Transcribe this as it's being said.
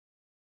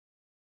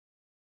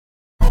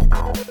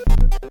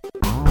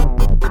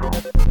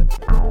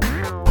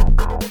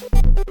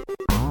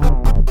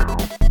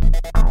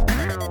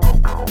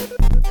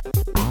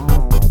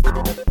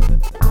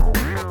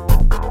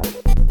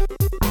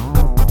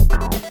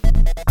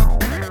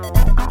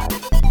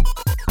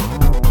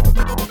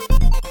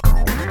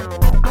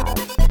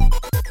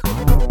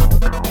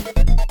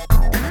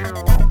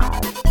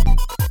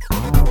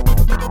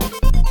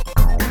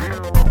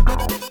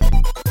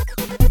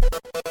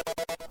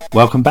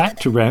Welcome back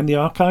to Round the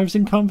Archives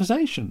in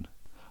Conversation.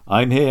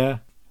 I'm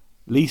here.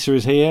 Lisa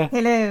is here.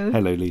 Hello.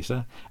 Hello,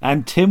 Lisa.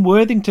 And Tim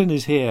Worthington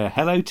is here.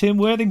 Hello, Tim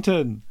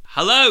Worthington.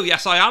 Hello,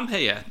 yes, I am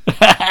here.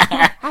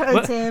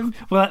 Hello, Tim.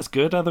 Well, that's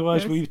good.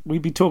 Otherwise,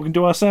 we'd be talking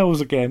to ourselves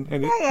again.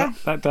 And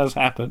that does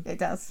happen. It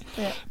does,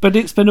 yeah. But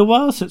it's been a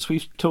while since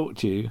we've talked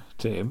to you,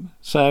 Tim.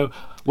 So,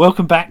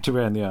 welcome back to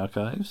Round the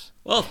Archives.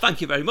 Well,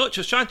 thank you very much.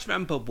 I was trying to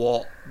remember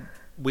what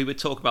we were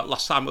talking about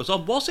last time it was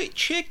on. Was it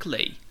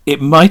Chigley?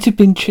 It might have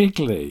been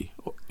Chigley.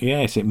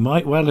 Yes, it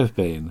might well have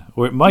been.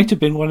 Or it might have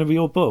been one of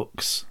your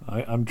books.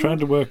 I'm trying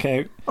to work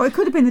out. Or it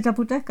could have been the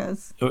Double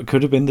Deckers. Or it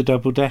could have been the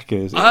Double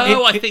Deckers.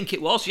 I think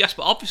it was, yes.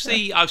 But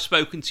obviously I've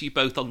spoken to you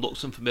both on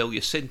Looks Unfamiliar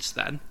since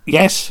then.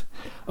 Yes.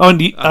 Oh,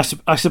 and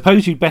I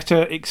suppose you'd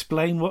better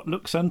explain what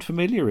Looks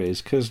Unfamiliar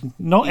is, because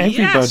not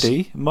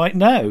everybody might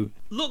know.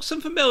 Looks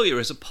Unfamiliar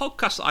is a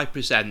podcast that I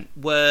present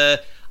where,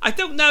 I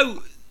don't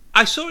know,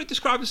 I saw it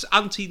described as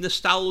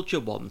anti-nostalgia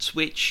once,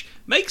 which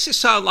makes it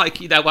sound like,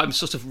 I'm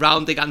sort of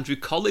rounding Andrew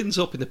Collins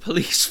up in a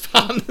police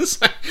van.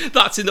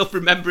 That's enough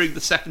remembering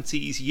the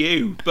 70s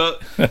you.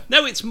 But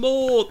no, it's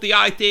more, the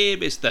idea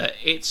is that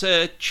it's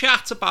a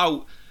chat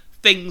about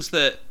things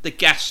that the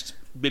guest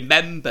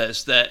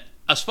remembers that,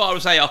 as far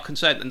as they are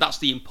concerned, and that's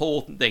the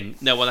important thing,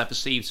 no one ever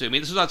seems to. I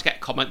mean, sometimes I get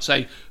comments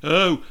saying,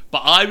 oh, but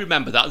I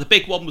remember that. The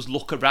big one was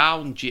Look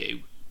Around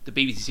You, the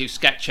BBC Two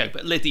sketch show,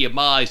 but Lydia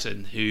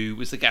Misen, who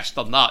was the guest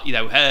on that,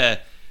 her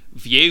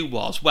view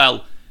was,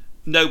 well,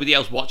 nobody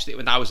else watched it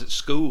when I was at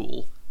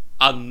school,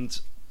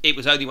 and it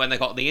was only when they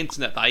got on the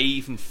internet that I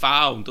even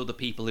found other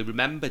people who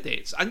remembered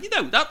it. And,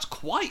 that's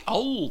quite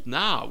old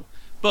now,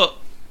 but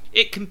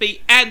it can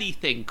be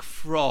anything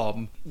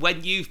from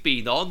when you've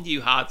been on,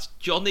 you had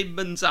John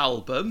Inman's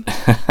album,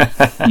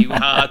 you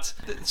had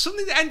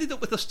something that ended up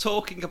with us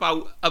talking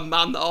about a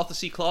man that Arthur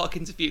C. Clarke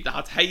interviewed that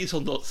had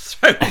hazelnuts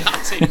thrown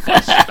at him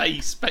from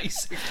space,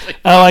 basically.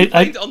 Oh, he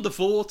played it on the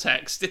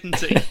Vortex, didn't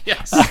he?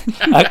 Yes.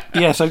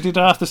 Yes, I did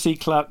Arthur C.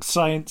 Clarke's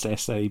science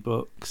essay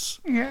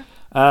books. Yeah.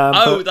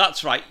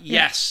 That's right.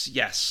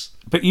 Yes.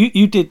 But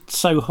you did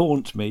So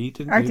Haunt Me,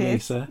 didn't you, I did,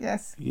 Lisa?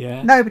 yes.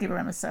 Yeah. Nobody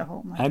remembers So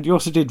Haunt Me. And you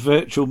also did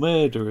Virtual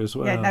Murder as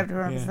well. Yeah, nobody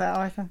remembers that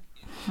either.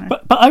 No.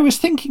 But I was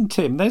thinking,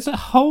 Tim, there's a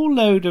whole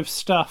load of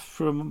stuff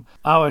from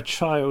our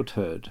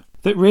childhood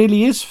that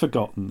really is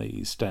forgotten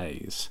these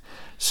days.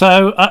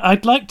 So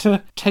I'd like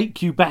to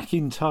take you back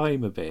in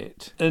time a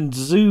bit and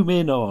zoom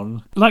in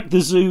on, like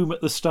the zoom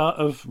at the start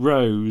of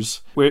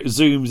Rose, where it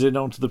zooms in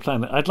onto the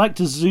planet. I'd like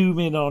to zoom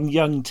in on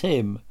young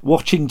Tim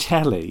watching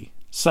telly.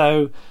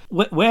 So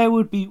where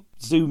would be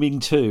zooming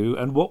to,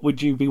 and what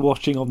would you be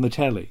watching on the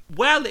telly?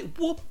 Well, it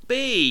would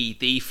be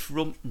the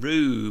front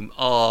room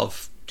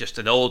of just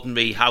an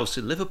ordinary house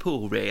in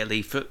Liverpool,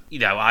 really.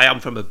 I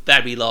am from a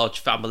very large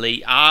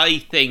family. I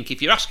think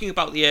if you're asking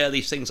about the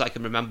earliest things I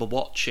can remember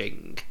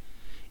watching,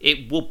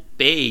 it would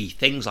be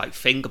things like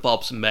Finger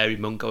Bobs and Mary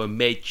Mungo and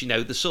Midge,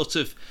 the sort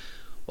of,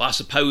 well, I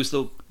suppose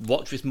the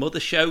Watch With Mother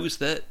shows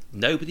that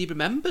nobody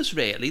remembers,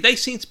 really. They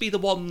seem to be the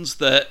ones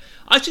that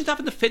I seem to have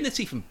an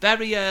affinity from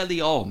very early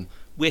on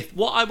with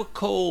what I would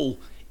call,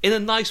 in a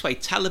nice way,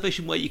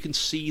 television where you can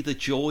see the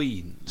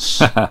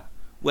joins.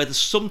 Where there's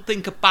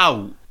something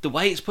about the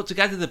way it's put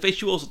together, the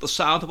visuals, the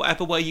sound, or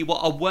whatever, where you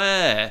are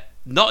aware,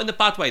 not in a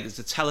bad way, there's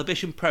a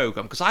television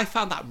programme, because I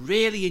found that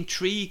really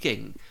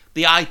intriguing,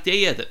 the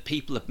idea that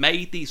people have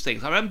made these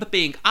things. I remember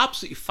being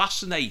absolutely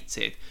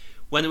fascinated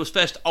when I was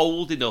first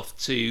old enough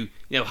to,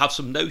 have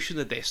some notion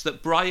of this,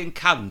 that Brian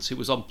Cant, who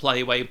was on Play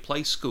Away and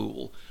Play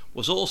School,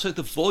 was also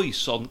the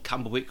voice on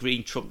Camberwick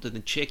Green, Trumpton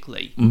and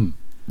Chigley.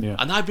 Yeah.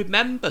 And I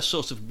remember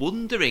sort of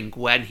wondering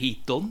when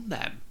he'd done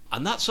them,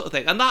 and that sort of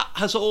thing. And that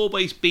has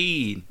always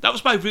been, that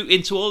was my route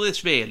into all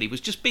this, really, was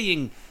just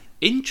being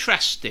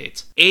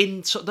interested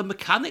in sort of the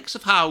mechanics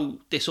of how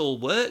this all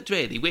worked,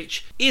 really,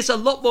 which is a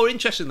lot more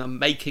interesting than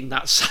making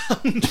that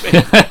sound,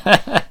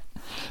 really.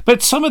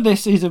 But some of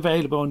this is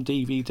available on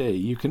DVD.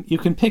 You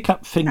can pick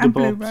up Finger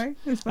Bobs Blu-ray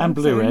as well, and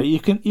Blu-ray.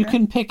 so, You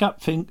can pick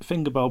up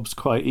Finger Bobs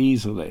quite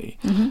easily,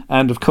 Mm-hmm.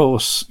 and of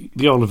course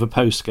the Oliver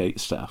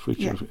Postgate stuff,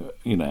 which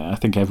I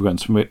think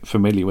everyone's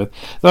familiar with.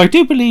 Though I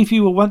do believe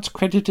you were once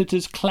credited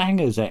as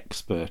clangers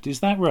expert. Is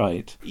that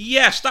right?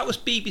 Yes, that was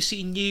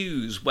BBC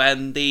News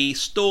when the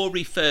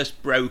story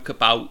first broke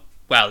about.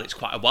 Well, it's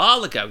quite a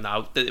while ago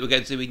now that they were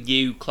going to do a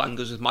new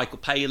Clangers with Michael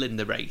Palin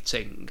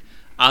narrating,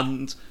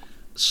 and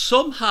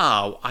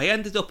somehow I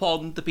ended up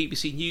on the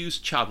BBC News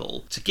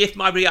channel to give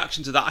my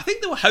reaction to that. I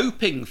think they were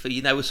hoping for,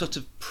 a sort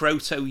of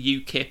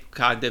proto-UKIP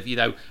kind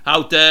of,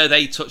 how dare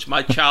they touch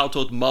my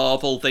childhood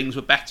Marvel, things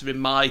were better in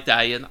my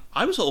day. And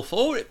I was all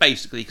for it,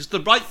 basically, because the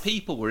right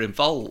people were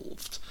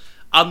involved.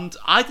 And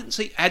I didn't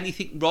see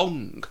anything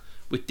wrong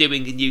with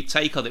doing a new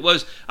take on it.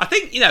 Whereas I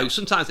think,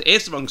 sometimes it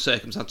is the wrong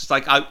circumstances.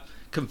 Like,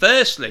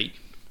 conversely,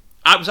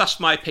 I was asked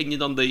my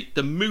opinion on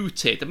the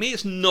mooted. I mean,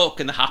 it's not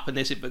going to happen,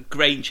 is it? But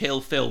Grange Hill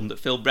film that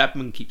Phil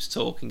Redmond keeps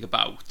talking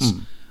about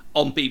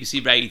on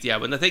BBC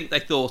Radio. And I think they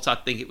thought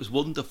I'd think it was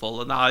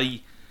wonderful. And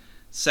I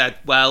said,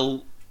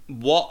 well,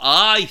 what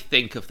I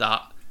think of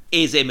that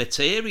is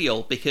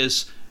immaterial,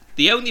 because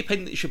the only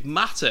opinion that should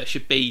matter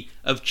should be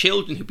of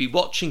children who'd be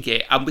watching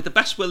it, and with the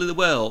best will in the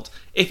world,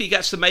 if he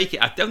gets to make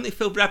it, I don't think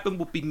Phil Redmond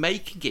would be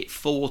making it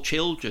for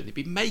children. He'd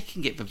be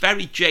making it for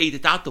very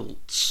jaded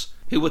adults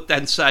who would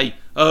then say,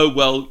 oh,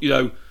 well,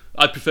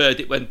 I preferred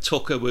it when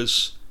Tucker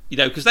was,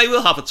 because they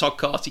will have a Todd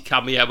Carty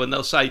cameo and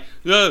they'll say,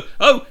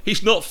 oh,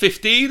 he's not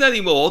 15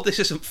 anymore, this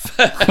isn't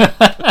fair.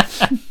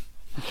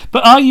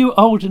 But are you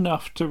old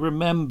enough to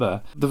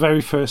remember the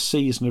very first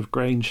season of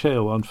Grange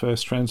Hill on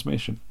first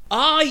transmission?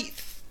 I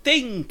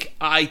think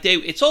I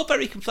do. It's all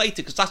very conflated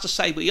because, as I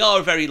say, we are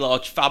a very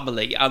large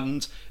family,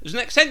 and there's an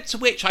extent to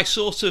which I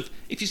sort of,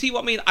 if you see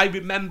what I mean, I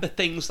remember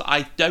things that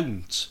I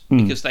don't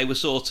because they were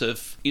sort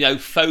of,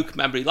 folk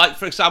memory. Like,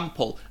 for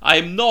example, I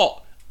am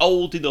not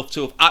old enough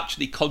to have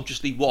actually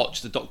consciously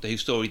watched the Doctor Who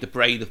story, The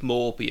Brain of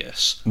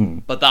Morbius,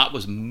 but that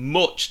was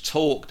much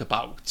talked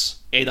about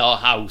in our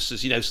house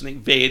as,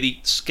 something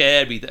really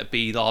scary that had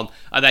been on.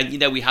 And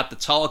then, we had the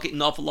Target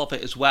novel of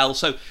it as well.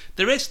 So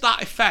there is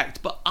that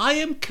effect. But I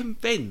am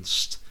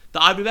convinced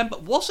that I remember,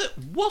 was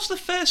the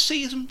first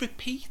season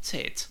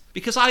repeated?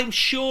 Because I'm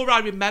sure I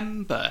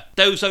remember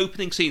those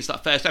opening scenes,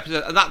 that first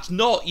episode. And that's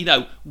not,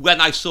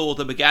 when I saw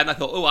them again, I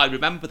thought, oh, I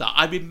remember that.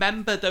 I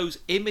remember those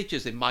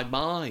images in my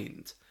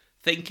mind,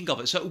 thinking of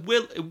it. So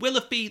it will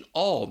have been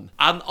on.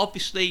 And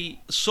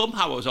obviously,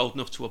 somehow I was old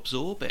enough to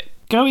absorb it.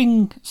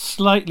 Going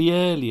slightly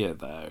earlier,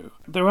 though,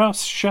 there are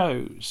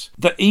shows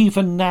that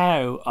even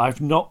now I've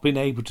not been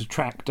able to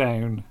track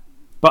down,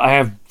 but I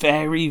have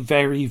very,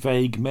 very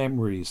vague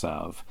memories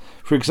of.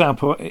 For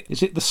example,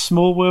 is it The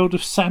Small World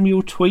of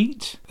Samuel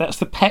Tweet? That's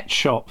the pet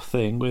shop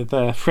thing with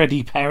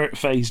Freddie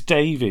Parrot-faced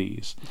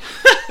Davies.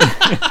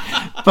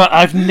 But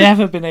I've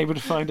never been able to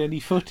find any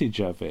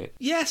footage of it.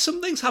 Yeah,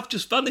 some things have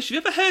just vanished.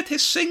 Have you ever heard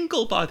his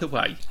single, by the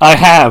way? I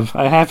have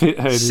heard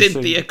his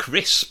single. Cynthia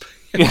Crisp.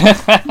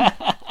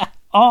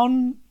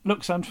 On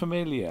Looks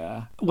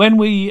Unfamiliar, when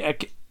we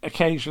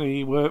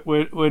occasionally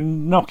were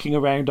knocking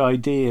around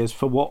ideas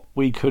for what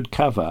we could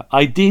cover,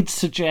 I did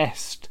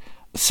suggest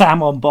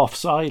Sam on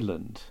Boff's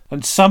Island,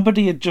 and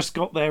somebody had just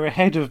got there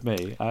ahead of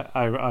me,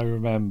 I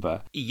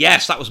remember.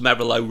 Yes, that was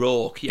Merrill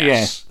O'Rourke,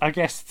 yes. I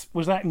guess,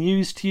 was that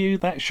news to you,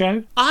 that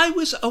show? I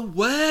was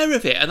aware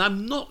of it, and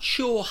I'm not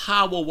sure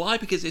how or why,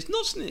 because it's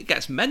not something that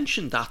gets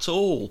mentioned at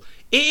all.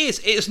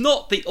 It's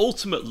not the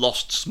ultimate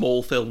lost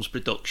small films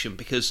production,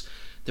 because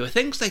there were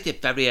things they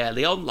did very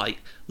early on, like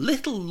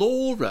Little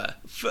Laura.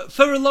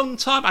 For a long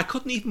time, I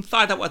couldn't even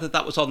find out whether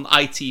that was on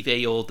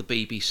ITV or the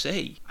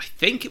BBC. I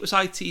think it was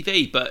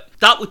ITV, but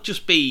that would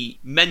just be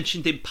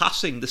mentioned in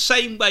passing, the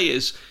same way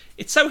as,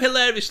 it's so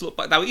hilarious to look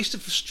back now. It used to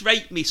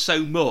frustrate me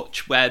so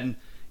much when,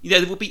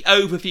 there would be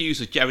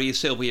overviews of Jerry and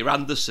Sylvia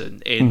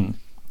Anderson in,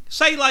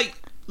 say, like,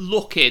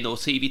 Look-In or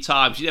TV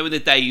Times, in the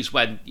days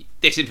when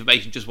this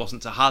information just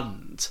wasn't to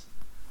hand.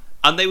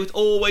 And they would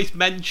always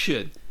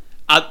mention,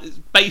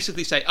 and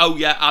basically say, oh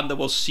yeah, and there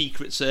was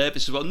Secret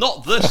Service as well.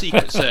 Not the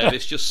Secret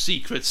Service, just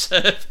Secret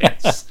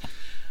Service.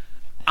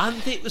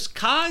 And it was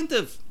kind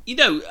of,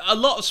 a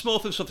lot of small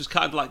film stuff is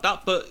kind of like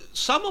that, but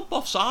Sam on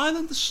Boff's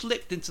Island has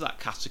slipped into that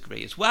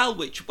category as well,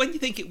 which, when you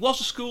think it was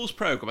a schools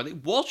programme, and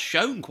it was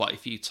shown quite a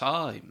few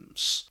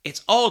times,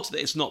 it's odd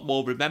that it's not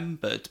more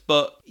remembered.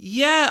 But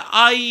yeah,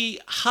 I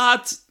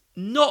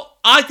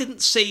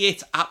didn't see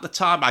it at the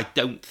time, I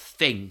don't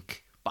think.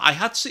 But I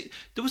had seen,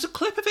 there was a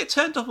clip of it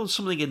turned up on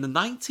something in the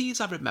 90s,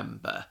 I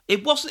remember.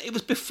 It was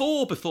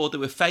before they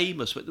were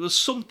famous, but there was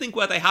something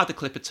where they had a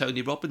clip of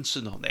Tony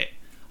Robinson on it.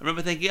 I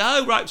remember thinking,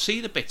 oh, right, I've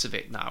seen a bit of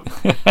it now.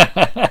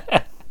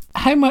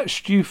 How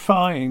much do you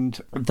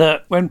find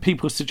that when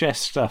people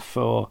suggest stuff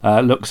for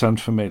Looks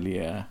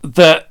Unfamiliar,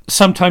 that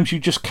sometimes you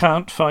just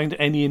can't find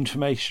any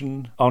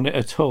information on it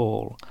at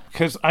all?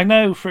 Because I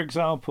know, for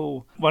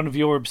example, one of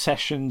your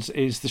obsessions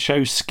is the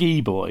show Ski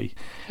Boy.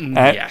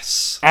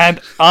 Yes. And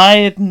I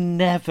had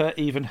never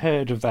even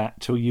heard of that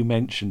till you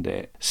mentioned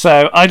it.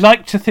 So I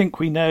like to think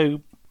we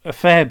know a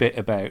fair bit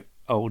about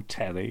old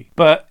telly.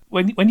 But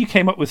when you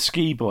came up with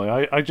Ski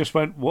Boy, I just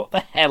went, what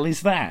the hell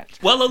is that?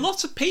 Well, a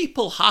lot of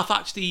people have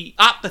actually,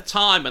 at the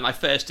time when I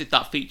first did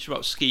that feature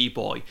about Ski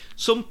Boy,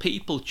 some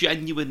people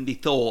genuinely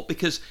thought,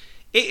 because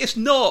it is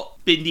not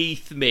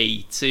beneath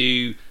me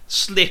to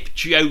slip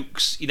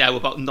jokes,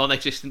 about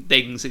non-existent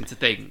things into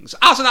things,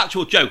 as an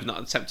actual joke, not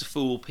an attempt to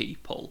fool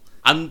people.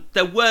 And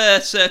there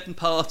were certain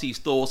parties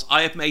thought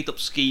I have made up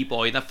Ski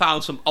Boy, and I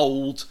found some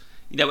old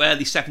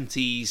early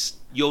 70s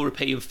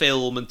European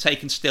film and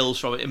taken stills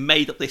from it and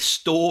made up this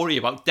story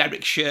about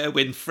Derek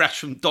Sherwin, fresh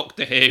from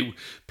Doctor Who,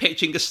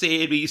 pitching a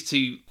series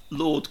to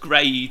Lord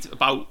Grade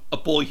about a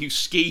boy who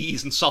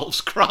skis and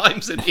solves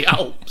crimes in the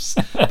Alps.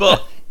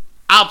 But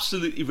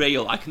absolutely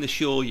real, I can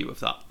assure you of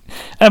that.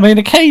 I mean,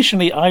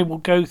 occasionally I will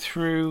go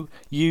through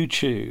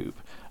YouTube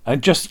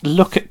and just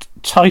look at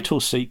title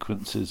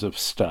sequences of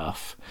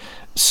stuff.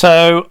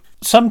 So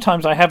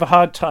sometimes I have a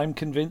hard time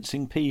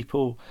convincing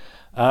people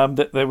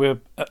that there were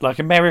like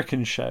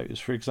American shows,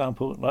 for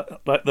example,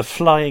 like The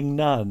Flying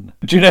Nun.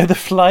 Do you know The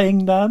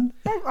Flying Nun?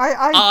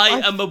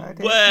 I am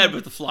aware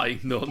of The Flying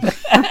Nun.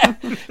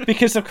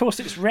 Because, of course,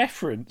 it's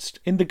referenced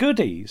in The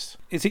Goodies.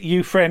 Is it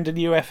You, Friend and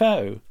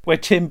UFO? Where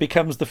Tim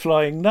becomes the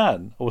Flying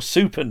Nun, or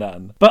Super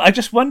Nun. But I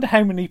just wonder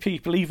how many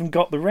people even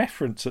got the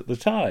reference at the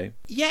time.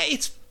 Yeah,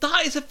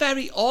 that is a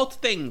very odd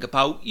thing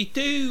about, you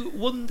do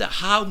wonder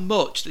how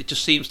much it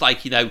just seems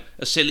like, a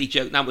silly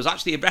joke now was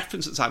actually a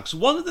reference at the time. Because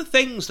one of the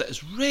things that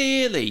has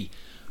really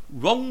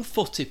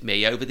wrong-footed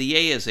me over the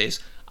years is,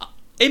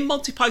 in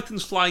Monty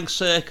Python's Flying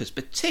Circus,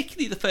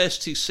 particularly the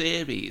first two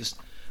series,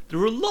 there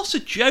were lots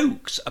of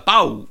jokes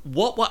about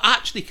what were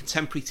actually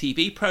contemporary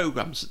TV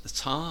programmes at the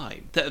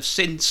time that have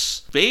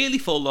since really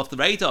fallen off the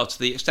radar to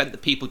the extent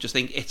that people just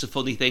think it's a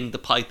funny thing the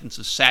Pythons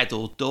have said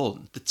or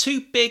done. The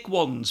two big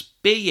ones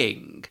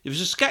being, there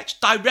was a sketch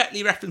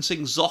directly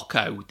referencing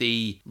Zocco,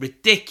 the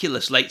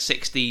ridiculous late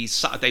 60s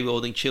Saturday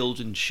morning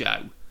children's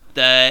show.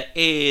 There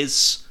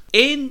is,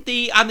 in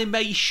the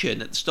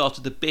animation at the start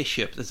of The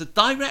Bishop, there's a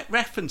direct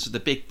reference to the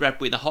Big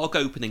Breadwinner Hog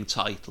opening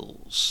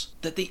titles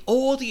that the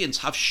audience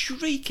have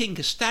shrieking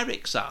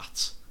hysterics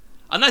at.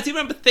 And I do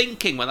remember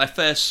thinking when I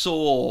first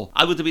saw,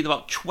 I would have been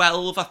about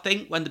 12, I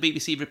think, when the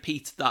BBC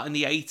repeated that in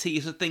the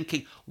 80s, and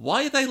thinking,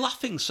 why are they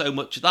laughing so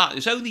much at that? It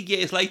was only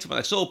years later when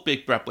I saw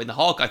Big Breadwinner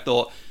Hog, I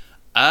thought,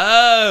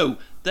 oh,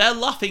 they're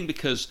laughing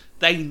because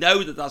they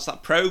know that that's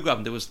that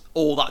programme there was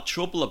all that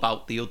trouble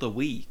about the other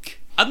week.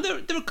 And there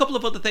are a couple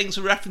of other things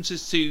and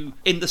references to,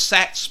 in the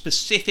set,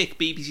 specific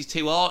BBC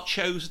Two art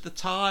shows at the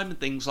time and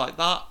things like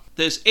that.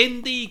 There's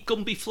in the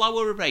Gumby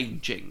flower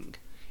arranging,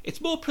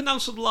 it's more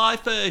pronounced in the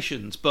live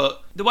versions,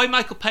 but the way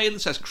Michael Palin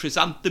says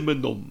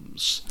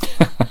chrysanthemums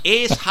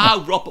is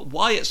how Robert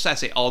Wyatt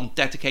says it on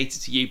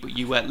Dedicated to You But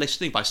You Weren't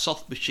Listening by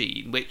Soft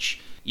Machine,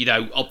 which,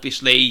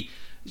 obviously,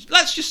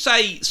 let's just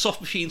say Soft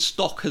Machine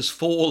stock has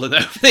fallen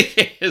over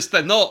the years.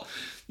 They're not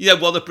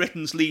one of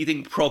Britain's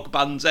leading prog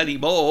bands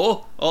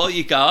anymore, are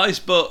you guys?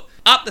 But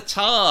at the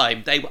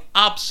time, they were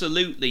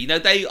absolutely,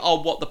 they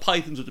are what the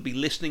Pythons would have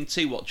been listening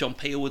to, what John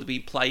Peel would have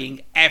been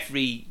playing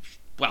every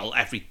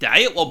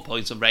day at one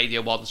point on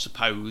Radio 1, I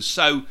suppose.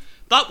 So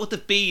that would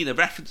have been a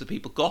reference that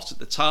people got at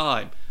the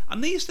time.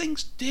 And these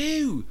things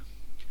do.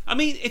 I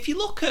mean, if you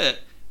look at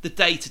the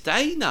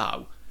day-to-day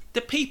now,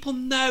 the people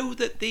know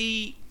that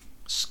the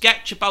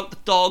sketch about the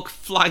dog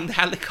flying the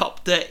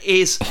helicopter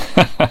is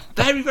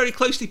very, very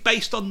closely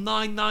based on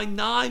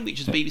 999, which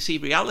is a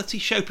BBC reality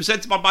show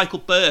presented by Michael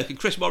Burke, and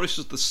Chris Morris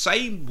does the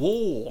same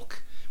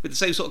walk with the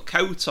same sort of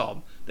coat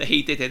on that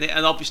he did in it,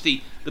 and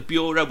obviously the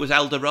bureau was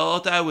El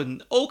Dorado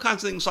and all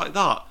kinds of things like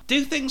that.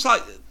 Things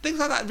like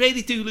that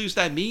really do lose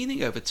their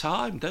meaning over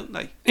time, don't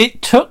they?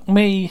 It took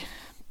me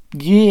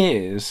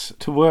years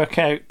to work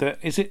out that,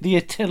 is it the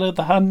Attila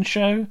the Hun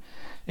show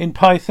in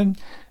Python?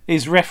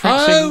 Is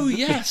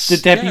referencing the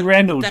Debbie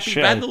Reynolds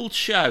show. Debbie Reynolds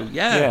show,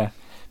 yeah.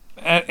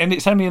 And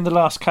it's only in the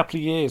last couple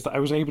of years that I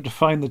was able to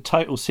find the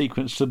title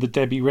sequence to the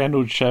Debbie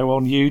Reynolds show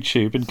on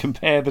YouTube and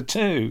compare the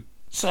two.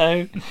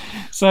 So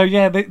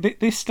yeah,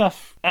 this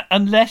stuff,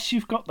 unless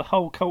you've got the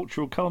whole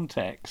cultural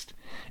context,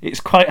 it's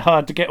quite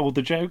hard to get all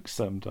the jokes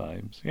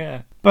sometimes,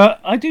 yeah. But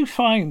I do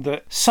find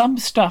that some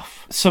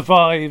stuff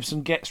survives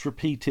and gets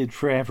repeated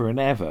forever and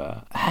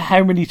ever.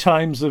 How many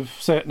times have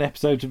certain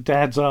episodes of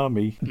Dad's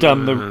Army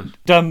done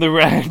the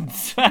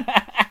rounds?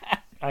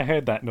 I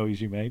heard that noise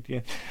you made,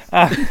 yeah.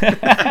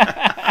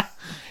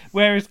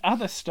 Whereas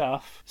other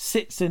stuff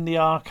sits in the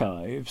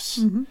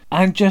archives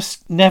and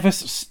just never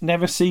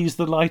sees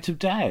the light of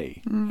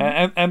day.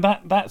 And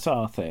that's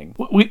our thing.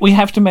 We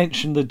have to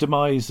mention the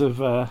demise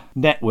of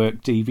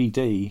Network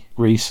DVD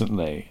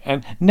recently.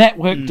 And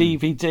Network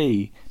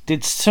DVD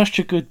did such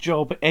a good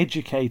job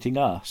educating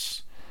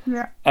us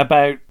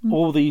about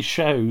all these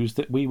shows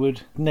that we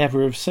would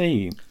never have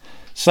seen.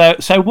 So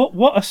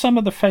what are some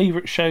of the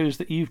favourite shows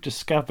that you've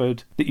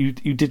discovered that you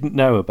didn't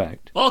know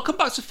about? Well, I'll come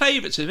back to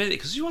favourites in a minute,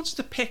 because you wanted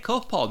to pick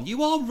up on,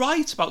 you are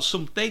right about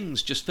some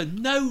things just for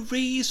no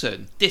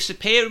reason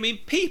disappear. I mean,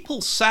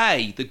 people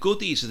say the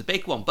Goodies are the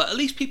big one, but at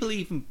least people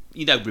even,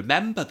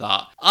 remember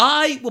that.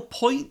 I will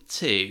point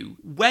to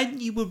when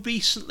you were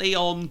recently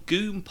on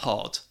Goon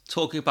Pod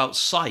talking about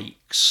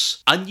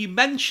Sykes, and you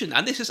mentioned,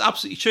 and this is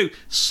absolutely true,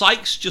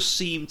 Sykes just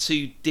seemed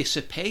to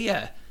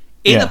disappear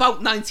in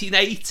about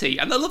 1980,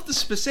 and I love the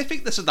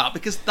specificness of that,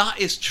 because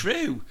that is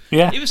true.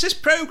 It was this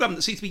programme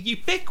that seemed to be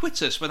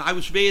ubiquitous when I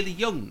was really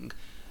young,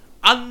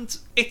 and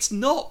it's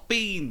not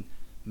been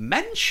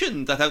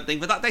mentioned, I don't think,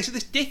 but that day. So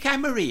this Dick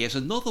Emery is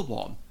another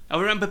one. I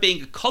remember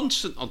being a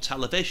constant on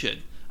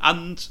television,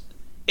 And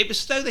it was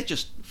as though they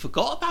just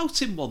forgot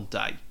about him one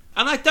day.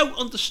 And I don't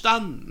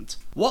understand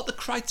what the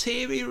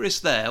criteria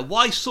is there,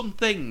 why some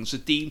things are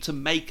deemed to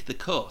make the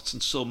cut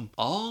and some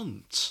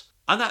aren't.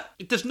 And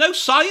there's no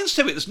science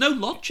to it, there's no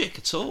logic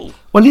at all.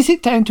 Well, is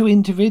it down to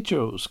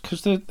individuals?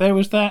 Because there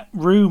was that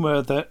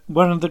rumour that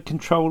one of the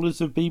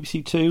controllers of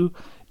BBC Two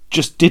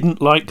just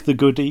didn't like the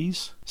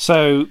goodies,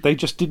 so they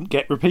just didn't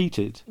get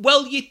repeated.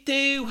 Well, you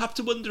do have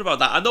to wonder about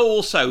that. And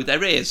also,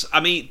 there is, I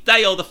mean,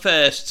 they are the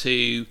first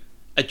to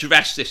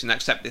address this and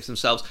accept this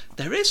themselves.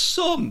 There is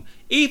some,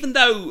 even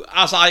though,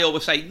 as I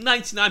always say,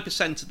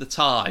 99% of the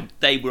time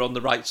they were on the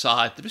right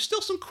side, there is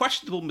still some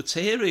questionable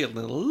material in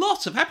a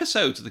lot of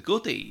episodes of the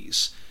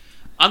goodies.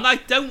 And I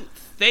don't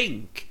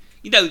think,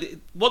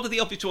 one of the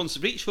obvious ones to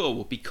reach for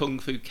would be Kung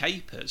Fu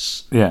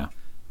Capers. Yeah.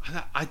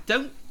 And I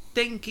don't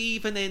think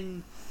even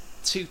in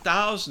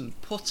 2000,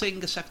 putting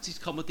a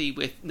 70s comedy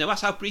with, no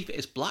matter how brief it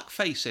is,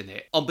 blackface in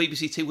it on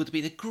BBC Two would have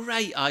been a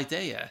great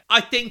idea.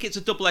 I think it's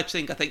a double-edged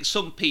thing. I think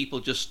some people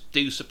just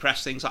do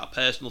suppress things out of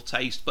personal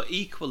taste, but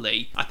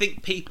equally, I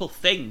think people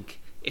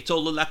think it's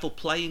all a level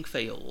playing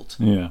field.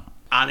 Yeah.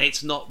 And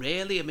it's not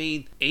really. I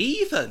mean,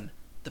 even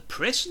The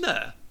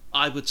Prisoner,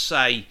 I would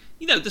say,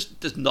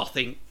 there's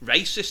nothing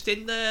racist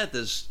in there.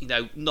 There's,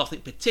 nothing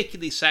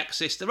particularly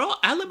sexist. There are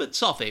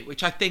elements of it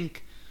which I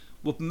think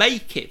would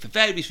make it, for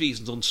various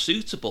reasons,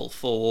 unsuitable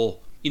for,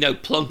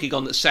 plunking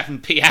on at 7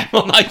 p.m.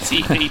 on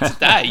ITV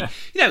today.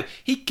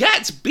 He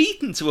gets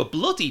beaten to a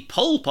bloody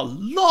pulp a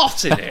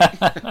lot in it.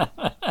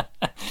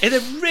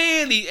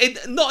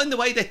 Not in the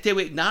way they do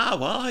it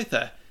now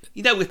either.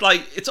 With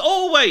it's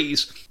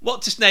always,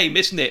 what's his name,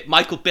 isn't it?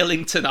 Michael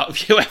Billington out of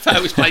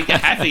UFO is playing a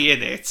heavy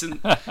in it.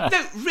 And,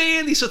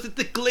 really sort of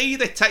the glee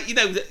they take,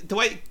 the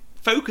way it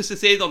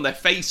focuses in on their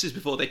faces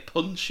before they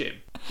punch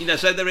him.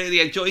 So they're really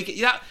enjoying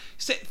it.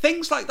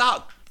 Things like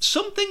that.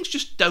 Some things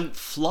just don't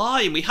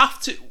fly, and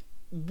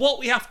what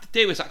we have to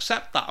do is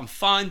accept that and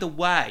find a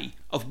way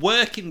of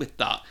working with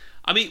that.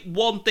 I mean,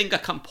 one thing I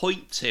can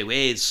point to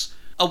is,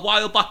 a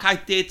while back I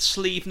did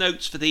sleeve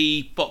notes for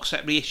the box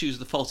set reissues of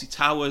the Fawlty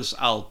Towers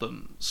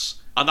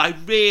albums, and I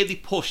really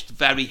pushed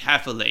very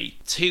heavily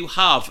to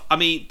have,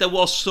 there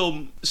was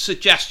some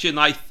suggestion,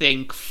 I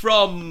think,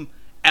 from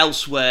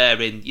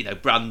elsewhere in,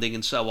 branding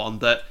and so on,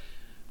 that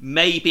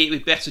maybe it would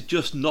be better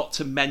just not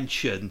to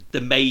mention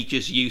the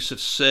Major's use of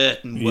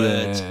certain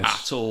words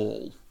at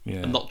all.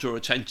 Yeah. And not draw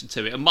attention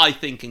to it. And my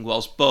thinking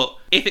was, but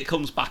if it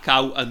comes back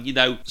out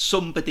and,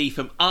 somebody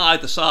from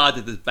either side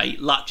of the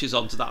debate latches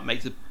onto that,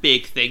 makes a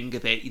big thing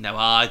of it,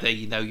 either,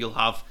 you'll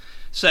have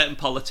certain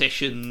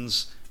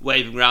politicians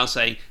waving around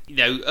saying,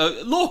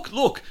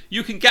 look,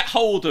 you can get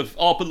hold of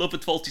our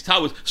beloved Fawlty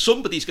Towers.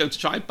 Somebody's going to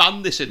try and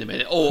ban this in a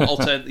minute. Or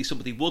alternatively,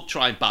 somebody would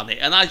try and ban it.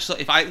 And I just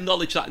thought, if I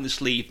acknowledge that in the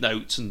sleeve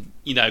notes and,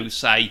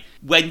 say,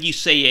 when you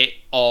see it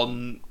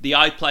on the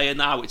iPlayer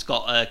now, it's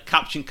got a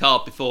caption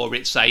card before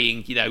it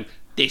saying,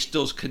 this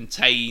does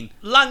contain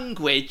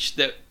language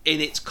that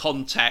in its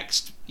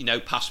context,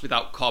 passed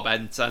without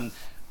comment, and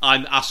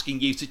I'm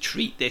asking you to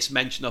treat this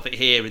mention of it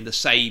here in the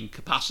same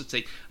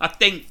capacity. I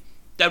think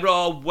there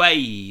are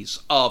ways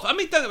of, don't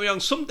get me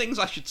wrong, some things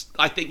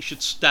I think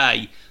should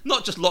stay,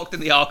 not just locked in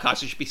the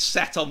archives, they should be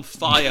set on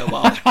fire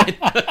while they're in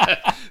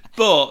there.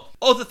 But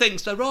other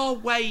things, there are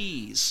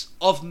ways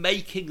of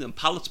making them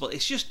palatable.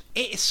 It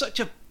is such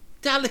a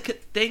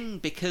delicate thing,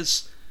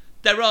 because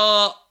there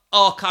are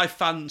archive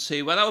fans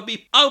who, and I would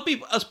be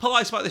as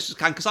polite about this as I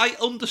can, because I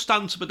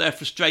understand some of their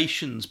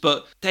frustrations,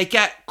 but they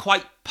get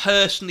quite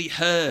personally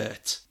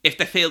hurt if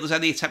they feel there's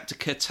any attempt to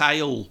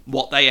curtail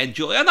what they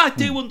enjoy. And I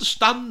do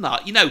understand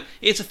that.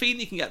 It's a feeling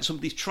you can get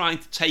somebody's trying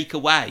to take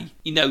away,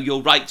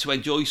 your right to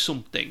enjoy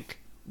something,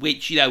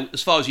 which,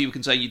 as far as you were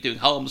concerned, you're doing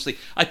harmlessly.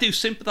 I do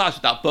sympathise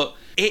with that, but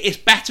it is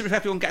better if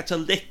everyone gets a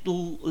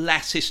little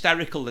less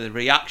hysterical in the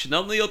reaction.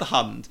 On the other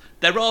hand,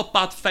 there are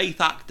bad faith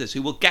actors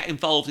who will get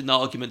involved in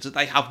arguments that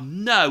they have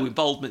no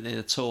involvement in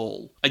at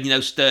all,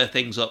 and, stir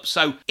things up.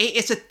 So it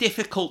is a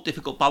difficult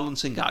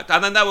balancing act.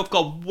 And I know I've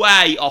gone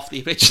way off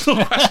the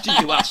original question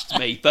you asked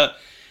me, but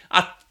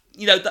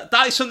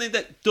that is something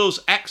that does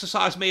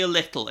exercise me a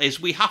little, is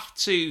we have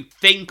to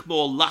think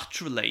more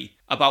laterally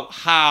about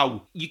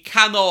how you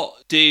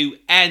cannot do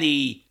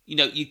any,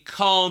 you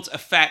can't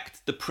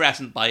affect the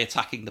present by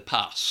attacking the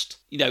past.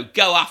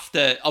 Go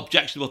after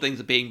objectionable things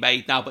that are being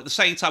made now, but at the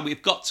same time,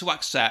 we've got to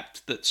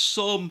accept that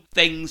some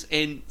things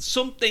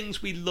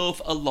we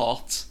love a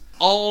lot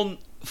aren't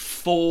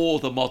for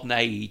the modern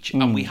age,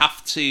 and we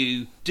have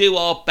to do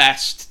our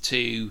best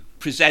to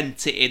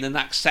present it in an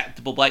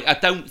acceptable way. I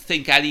don't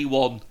think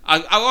anyone,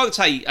 I won't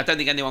say I don't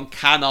think anyone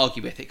can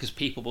argue with it, because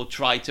people will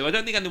try to. I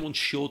don't think anyone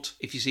should,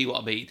 if you see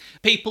what I mean.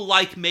 People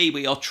like me,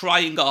 we are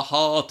trying our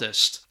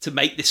hardest to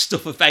make this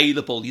stuff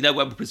available, when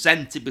we're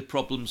presented with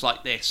problems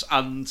like this,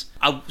 and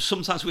I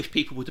sometimes wish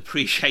people would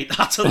appreciate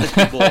that a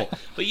little more.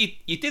 But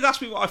you did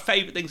ask me what my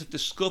favourite things I've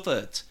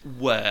discovered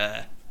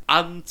were.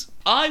 And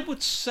I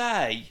would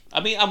say,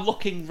 I'm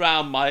looking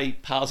round my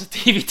piles of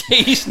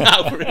DVDs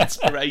now for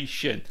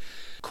inspiration.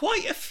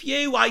 quite a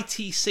few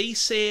ITC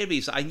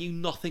series I knew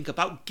nothing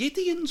about.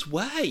 Gideon's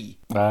Way,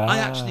 I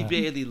actually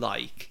really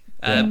like.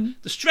 The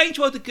Strange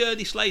World of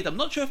Gurney Slade, I'm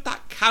not sure if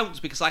that counts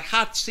because I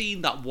had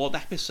seen that one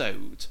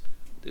episode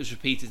that was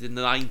repeated in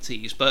the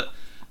 90s, but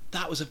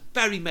that was a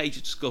very major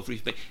discovery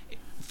for me.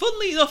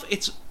 Funnily enough,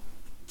 it's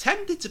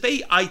tended to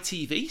be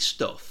ITV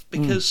stuff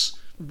because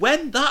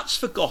when that's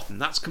forgotten,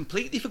 that's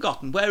completely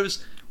forgotten.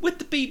 Whereas with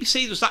the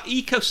BBC, there was that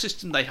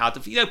ecosystem they had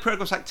of,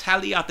 programmes like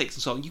Telly Addicts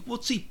and so on. You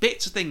would see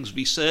bits of things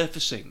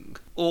resurfacing.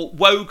 Or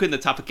Wogan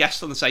would have a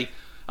guest on and say,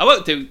 I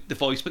won't do the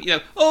voice, but,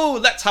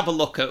 let's have a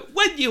look at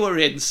when you were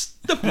in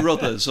The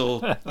Brothers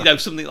or,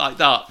 something like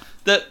that.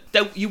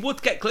 That you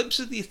would get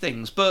glimpses of these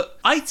things.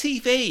 But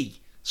ITV,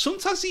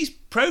 sometimes these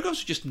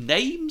programmes are just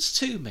names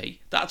to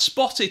me that I'd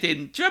spotted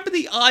in, do you remember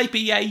the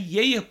IBA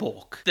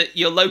yearbook that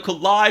your local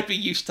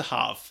library used to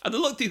have? And I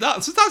looked through that,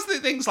 and sometimes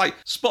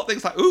spot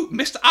things like, ooh,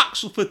 Mr.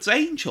 Axelford's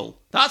Angel.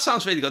 That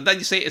sounds really good. And then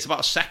you see it's about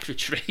a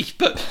secretary.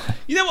 But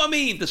you know what I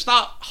mean? There's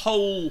that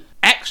whole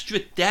extra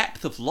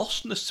depth of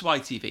lostness to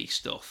ITV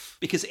stuff.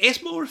 Because it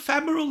is more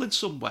ephemeral in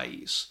some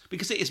ways.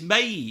 Because it is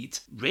made,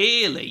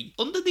 really,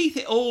 underneath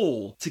it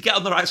all, to get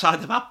on the right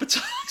side of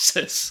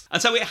advertisers. And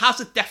so it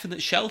has a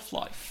definite shelf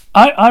life.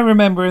 I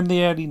remember in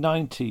the early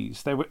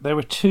 90s there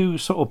were two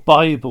sort of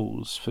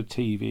Bibles for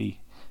TV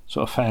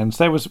sort of fans.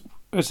 There was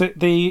it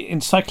the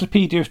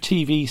Encyclopedia of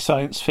TV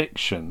Science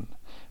Fiction,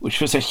 which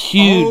was a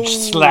huge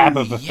slab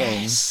of a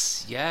thing.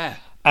 Yes, yeah.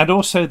 And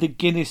also the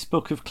Guinness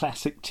Book of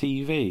Classic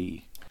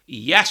TV.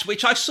 Yes,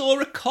 which I saw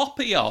a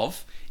copy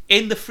of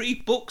in the free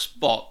books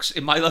box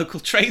in my local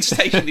train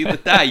station the other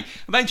day. I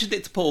mentioned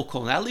it to Paul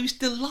Cornell. He was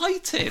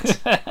delighted.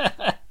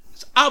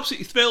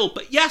 Absolutely thrilled.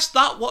 But yes,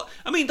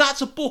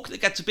 that's a book that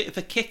gets a bit of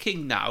a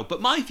kicking now.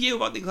 But my view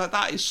about things like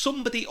that is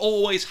somebody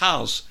always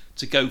has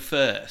to go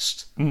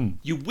first.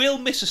 You will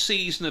miss a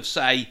season of,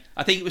 say,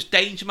 I think it was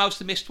Danger Mouse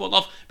that missed one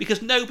off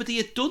because nobody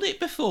had done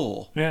it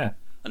before. Yeah.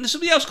 And then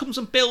somebody else comes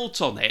and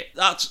builds on it.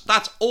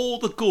 That's all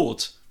the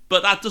good.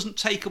 But that doesn't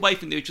take away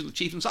from the original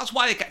achievements. That's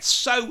why I get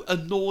so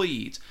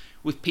annoyed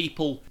with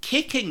people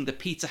kicking the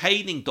Peter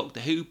Haining Doctor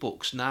Who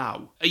books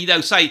now. It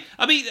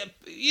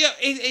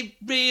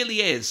really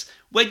is.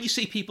 When you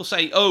see people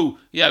say,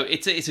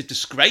 it's a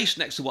disgrace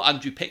next to what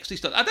Andrew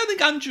Pixley's done. I don't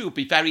think Andrew would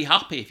be very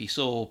happy if he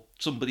saw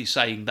somebody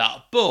saying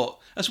that. But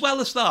as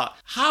well as that,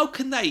 how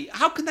can they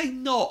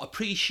not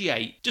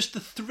appreciate just the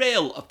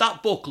thrill of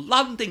that book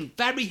landing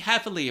very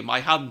heavily in my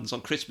hands on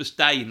Christmas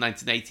Day in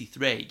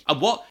 1983? And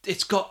what?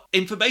 It's got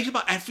information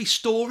about every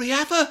story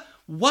ever.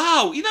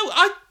 Wow.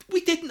 We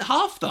didn't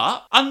have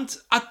that. And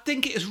I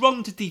think it is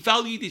wrong to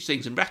devalue these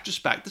things in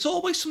retrospect. There's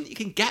always something you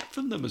can get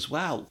from them as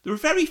well. There are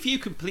very few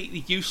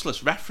completely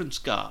useless reference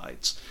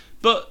guides.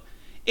 But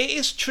it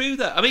is true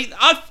that,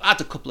 I've had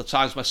a couple of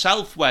times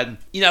myself when,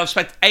 I've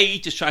spent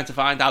ages trying to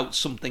find out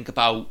something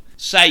about,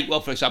 say,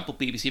 for example,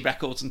 BBC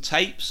Records and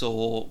Tapes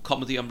or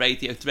Comedy on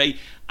Radio 3,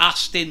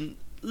 asked in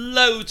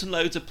loads and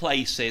loads of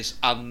places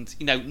and,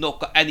 not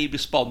got any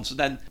response. And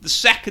then the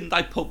second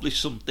I publish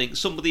something,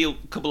 somebody will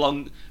come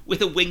along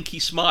with a winky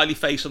smiley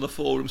face on the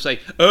forum say,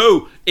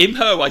 oh,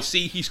 Imho, I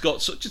see he's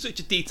got such and such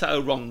a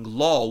detail wrong,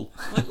 lol.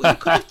 Like, well, you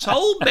could have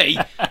told me.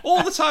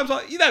 All the times,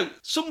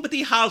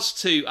 somebody has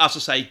to, as I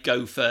say,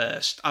 go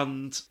first.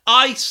 And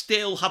I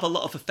still have a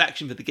lot of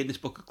affection for the Guinness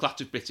Book of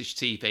Classic British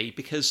TV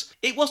because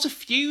it was a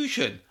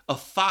fusion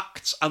of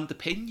facts and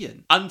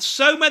opinion. And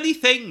so many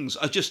things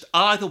are just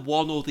either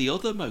one or the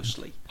other,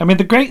 mostly.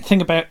 The great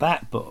thing about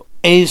that book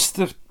is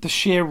the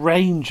sheer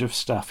range of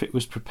stuff it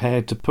was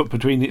prepared to put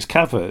between its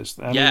covers.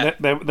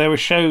 There were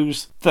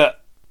shows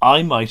that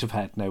I might have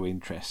had no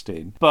interest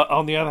in, but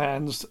on the other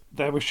hand,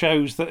 there were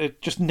shows that had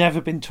just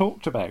never been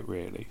talked about,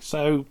 really.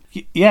 So,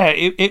 yeah,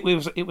 it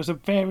was a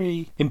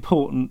very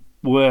important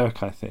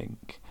work, I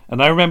think.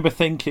 And I remember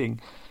thinking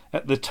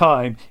at the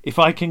time, if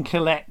I can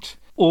collect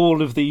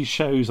all of these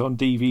shows on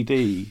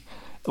DVD,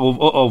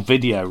 or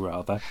video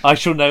rather, I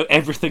shall know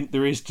everything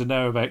there is to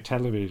know about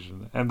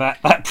television, and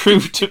that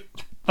proved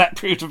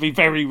to be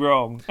very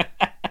wrong.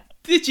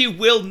 Did you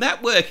will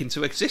network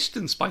into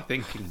existence by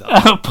thinking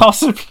that?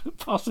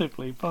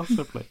 Possibly.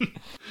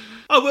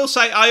 I will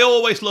say I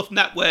always loved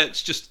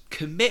Network's just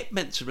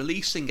commitment to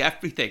releasing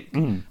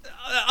everything.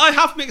 I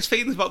have mixed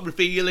feelings about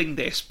revealing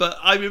this, but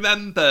I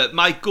remember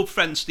my good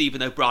friend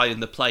Stephen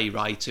O'Brien, the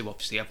playwright, who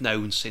obviously I've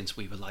known since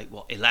we were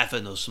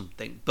 11 or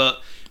something,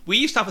 but we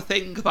used to have a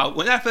thing about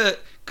whenever,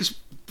 because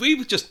we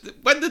were just,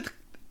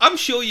 I'm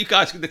sure you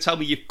guys are going to tell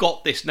me you've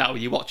got this now and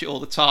you watch it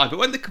all the time, but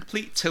when the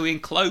Complete Two in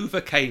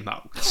Clover came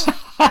out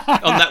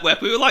on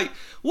Network, we were like,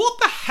 what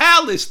the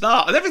hell is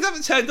that? And every time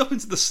it turned up in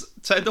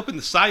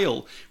the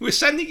sale, we were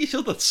sending each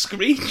other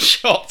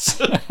screenshots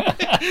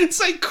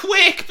saying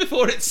quick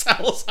before it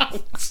sells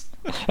out.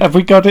 Have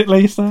we got it,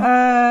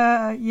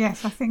 Lisa?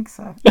 Yes, I think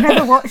so.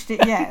 Never watched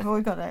it yet, but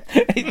we got it.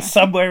 It's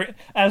somewhere,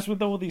 as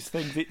with all these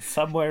things, it's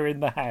somewhere in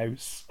the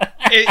house.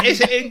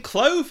 Is it in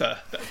Clover?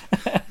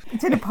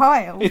 It's in a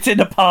pile. It's in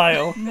a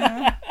pile.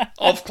 No.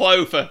 Of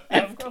Clover.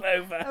 Of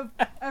Clover.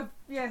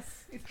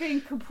 Yes, it's being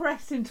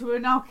compressed into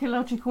an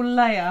archaeological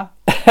layer.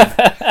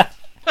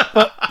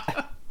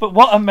 But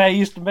what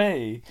amazed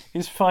me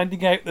is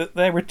finding out that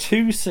there were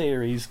 2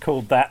 series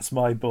called That's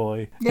My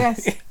Boy.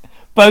 Yes.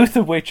 Both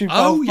of which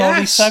involve Molly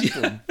yes.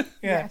 Sugden.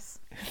 Yes.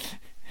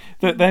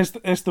 There's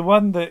the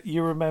one that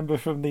you remember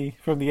from the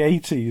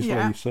 80s,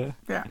 Yeah. Lisa.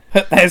 Yeah.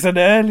 But there's an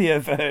earlier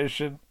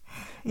version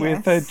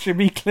with Yes.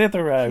 Jimmy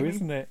Clitheroe,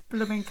 isn't it?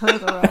 Blooming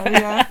Clitheroe,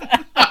 yeah.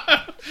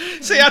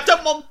 See, I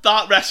don't want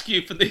that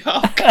rescue from the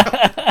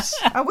archives.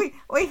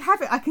 We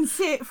have it. I can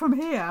see it from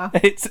here.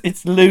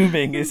 It's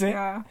looming, is it?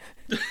 Yeah.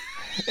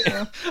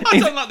 I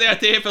don't like the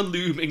idea of a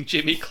looming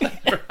Jimmy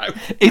Clitheroe.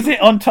 Is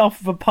it on top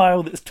of a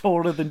pile that's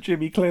taller than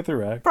Jimmy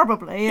Clitheroe?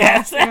 Probably,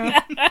 yes.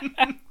 Yeah.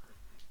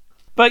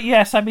 But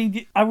yes, I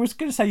mean, I was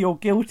going to say you're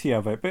guilty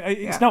of it, but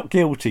it's not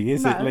guilty,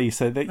 is it, No.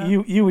 Lisa? That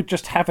you would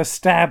just have a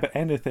stab at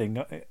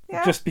anything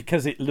Yeah. just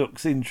because it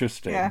looks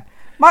interesting. Yeah.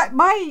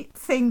 My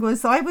thing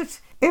was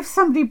if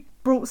somebody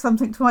brought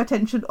something to my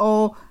attention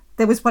or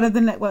there was one of the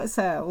network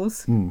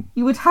sales,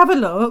 you would have a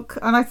look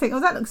and I think,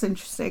 oh, that looks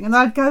interesting. And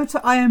I'd go to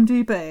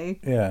IMDb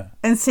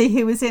and see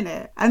who was in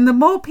it. And the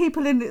more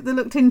people in it that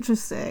looked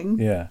interesting,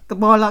 the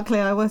more likely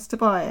I was to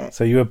buy it.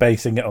 So you were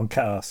basing it on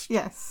cast,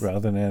 Yes, rather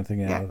than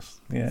anything else.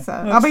 Yeah. So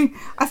I mean,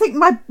 I think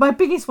my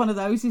biggest one of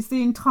those is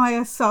the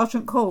entire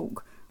Sergeant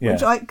Cork,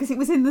 which because it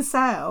was in the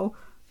sale,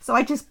 so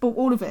I just bought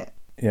all of it.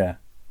 Yeah.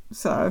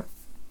 So.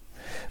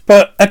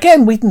 But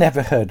again, we'd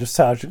never heard of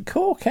Sergeant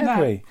Cork, had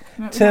we?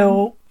 No,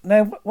 Till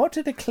now, what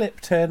did a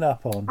clip turn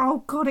up on?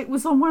 Oh God, it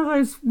was on one of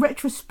those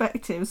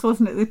retrospectives,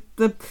 wasn't it?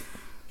 The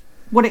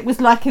what it was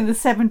like in the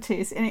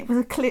 70s, and it was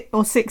a clip,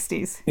 or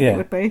 60s, it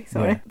would be.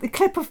 Sorry, Yeah. the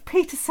clip of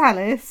Peter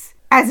Sallis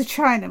as a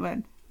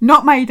Chinaman,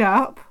 not made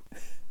up,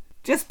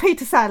 just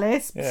Peter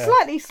Sallis,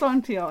 slightly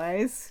slanty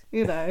eyes,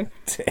 you know.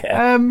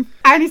 Yeah.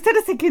 And instead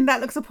of thinking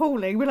that looks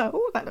appalling, we're like,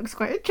 oh, that looks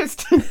quite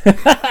interesting.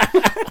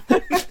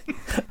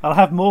 I'll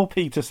have more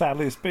Peter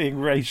Sallis being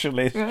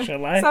racialist,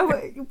 shall I?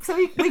 So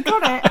we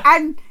got it,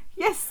 and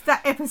yes,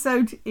 that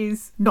episode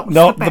is not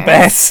the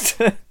best.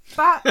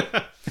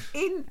 But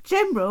in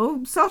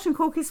general, Sergeant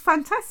Cork is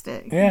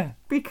fantastic. Yeah.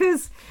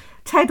 Because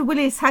Ted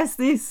Willis has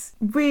this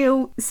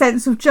real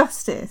sense of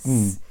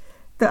justice.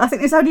 That I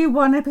think there's only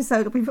one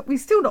episode. We've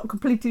still not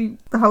completed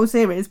the whole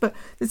series, but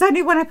there's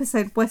only one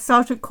episode where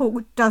Sergeant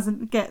Cork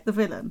doesn't get the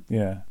villain.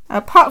 Yeah.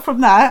 Apart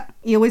from that,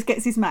 he always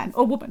gets his man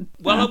or woman.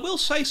 Well, I will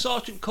say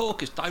Sergeant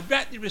Cork is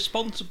directly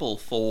responsible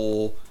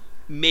for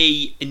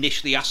me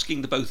initially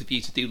asking the both of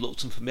you to do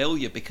Looks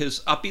Unfamiliar,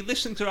 because I've been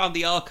listening to Around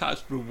the Archives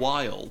for a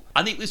while,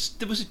 and there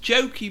was a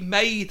joke you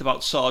made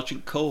about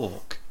Sergeant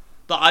Cork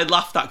that I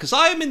laughed at, because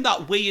I am in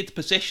that weird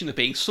position of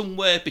being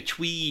somewhere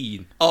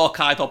between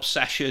archive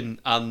obsession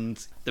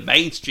and the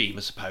mainstream,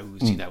 I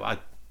suppose. You know, I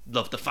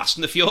love the Fast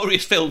and the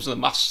Furious films and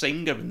The Masked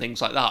Singer and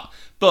things like that.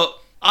 But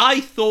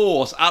I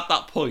thought at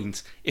that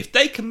point, if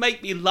they can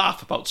make me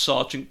laugh about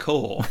Sergeant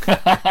Cork,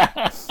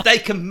 they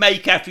can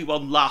make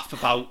everyone laugh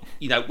about,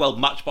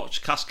 Matchbox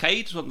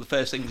Cascade was one of the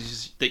first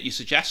things that you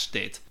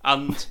suggested.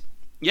 And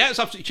yeah, it's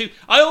absolutely true.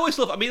 I always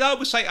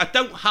say I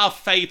don't have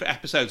favourite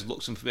episodes of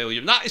Looks Unfamiliar,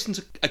 and that isn't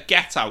a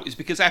get out. It's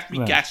because every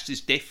guest is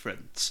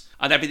different,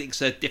 and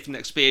everything's a different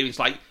experience.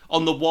 Like,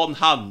 on the one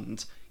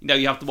hand,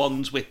 you have the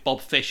ones with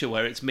Bob Fisher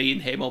where it's me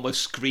and him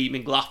almost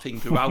screaming, laughing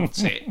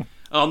throughout it. And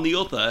on the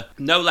other,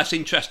 no less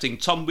interesting,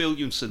 Tom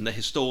Williamson, the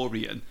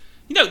historian.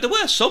 There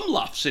were some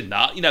laughs in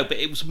that, but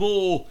it was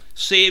more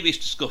serious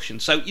discussion.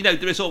 So,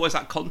 there is always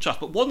that contrast.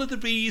 But one of the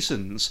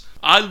reasons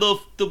I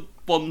love the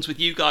ones with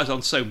you guys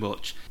on so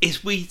much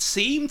is we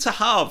seem to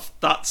have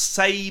that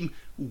same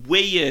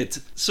weird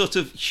sort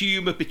of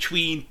humour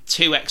between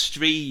two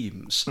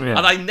extremes. Yeah.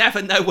 And I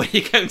never know where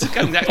you're going to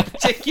go next,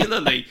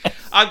 particularly.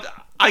 I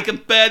am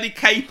barely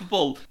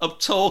capable of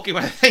talking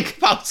when I think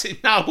about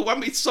it now, but when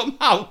we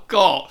somehow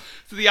got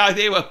to the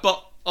idea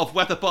of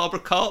whether Barbara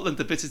Cartland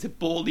had visited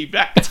Borley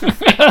Rectory.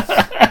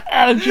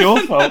 It's your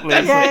fault,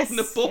 Liz. Written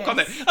a book on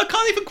it. I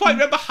can't even quite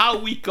remember how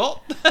we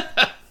got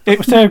there. It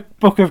was a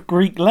book of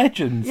Greek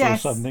legends or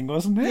something,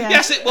 wasn't it?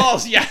 Yes, it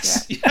was,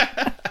 yes.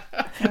 Yeah.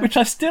 Which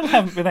I still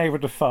haven't been able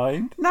to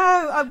find.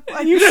 No,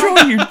 Are you sure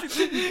you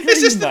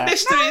Is this the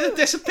mystery of the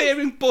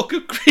disappearing book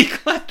of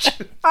Greek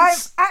legends? I'm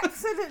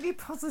absolutely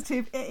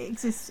positive it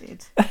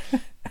existed.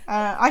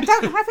 I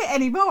don't have it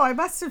anymore. I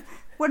must have...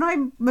 When I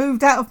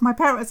moved out of my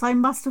parents, I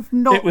must have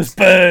not it was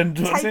burned,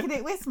 taken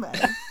it with me.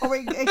 Or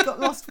it got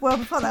lost well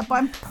before that, but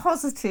I'm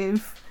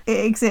positive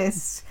it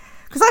exists.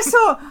 Because I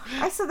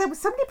saw there was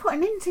somebody put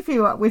an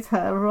interview up with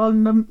her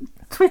on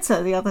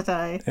Twitter the other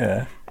day.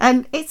 Yeah.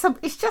 And it's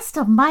just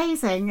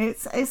amazing.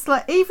 It's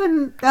like,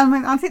 even,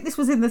 I think this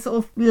was in the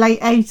sort of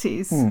late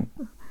 80s.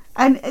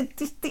 And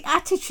the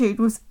attitude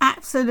was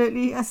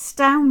absolutely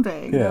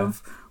astounding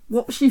of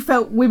what she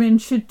felt women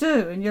should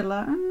do. And you're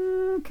like,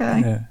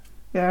 okay.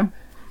 Yeah.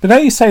 But now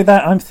you say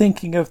that, I'm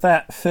thinking of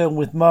that film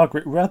with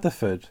Margaret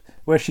Rutherford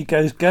where she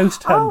goes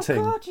ghost hunting.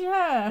 Oh, God,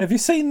 yeah. Have you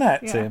seen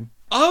that, Tim?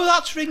 Oh,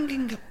 that's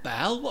ringing a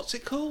bell. What's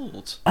it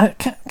called?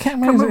 Can't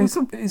remember.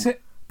 Is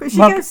it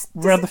But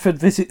Rutherford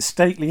visits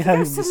stately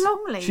homes. Goes to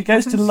Longley. She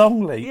goes to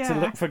Longley to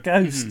look for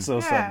ghosts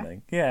or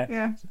something.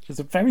 Yeah. It's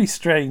a very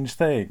strange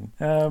thing.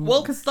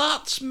 Well,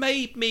 that's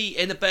made me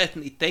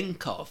inadvertently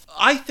think of.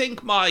 I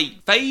think my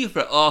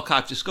favourite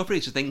archive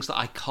discoveries are things that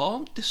I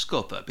can't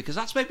discover, because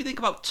that's made me think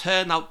about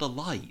Turn Out the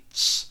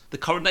Lights, the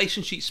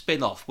Coronation Street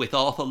spin-off with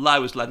Arthur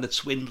Lowe as Leonard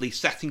Swindley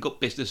setting up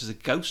business as a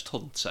ghost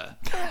hunter,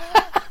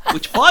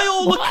 which by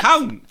all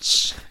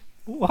accounts...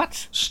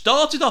 What?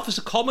 Started off as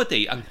a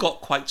comedy and got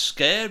quite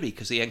scary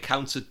because he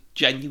encountered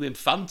genuine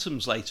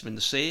phantoms later in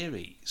the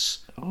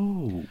series.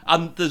 Oh.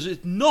 And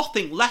there's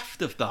nothing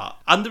left of that.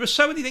 And there are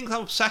so many things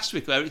I'm obsessed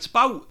with where it's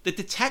about the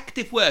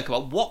detective work,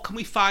 about what can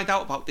we find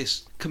out about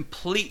this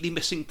completely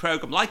missing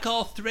programme, like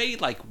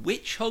R3, like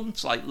Witch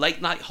Hunt, like Late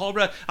Night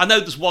Horror. I know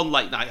there's one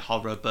Late Night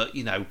Horror, but,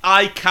 you know,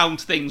 I count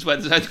things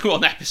when there's only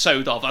one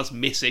episode of as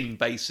missing,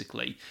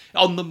 basically.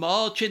 On the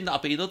Margin,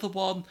 that'll be another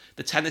one.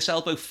 The Tennis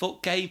Elbow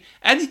Foot Game.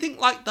 Anything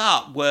like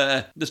that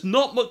where there's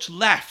not much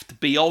left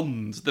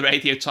beyond the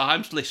Radio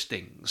Times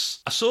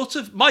listings are sort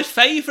of my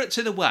favourites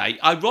in a way,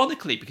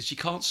 ironically, because you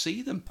can't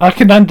see them. I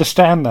can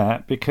understand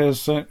that,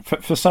 because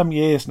for some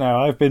years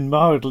now I've been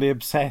mildly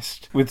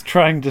obsessed with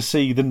trying to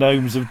see the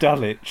Gnomes of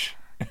Dulwich.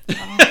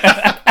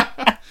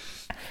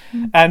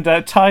 And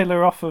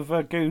Tyler off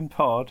of Goon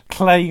Pod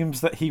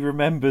claims that he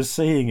remembers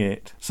seeing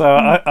it. So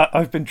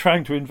I've been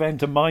trying to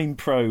invent a mind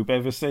probe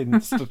ever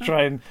since to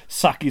try and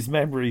suck his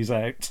memories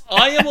out.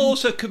 I am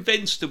also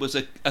convinced there was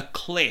a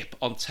clip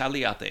on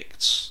Telly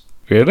Addicts.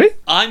 Really?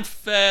 I'm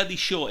fairly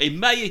sure it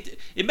may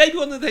be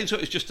one of the things where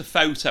it was just a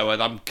photo,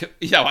 and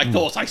I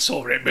thought I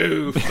saw it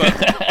move, but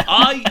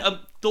I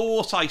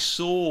thought I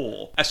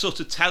saw a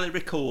sort of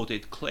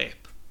tele-recorded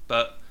clip,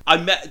 but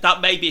that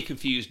may be a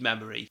confused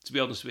memory, to be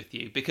honest with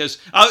you, because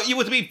you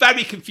would have been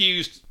very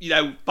confused,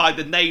 by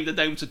the name The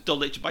Gnomes of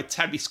Dulwich, by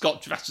Terry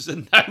Scott dressed as a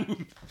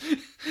gnome,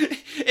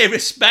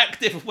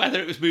 irrespective of whether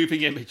it was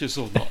moving images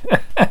or not.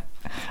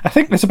 I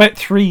think there's about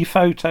 3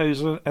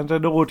 photos and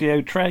an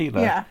audio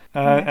trailer. Yeah.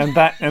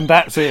 And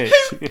that's it.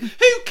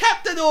 Who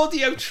kept an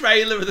audio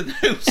trailer of The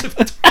Gnomes of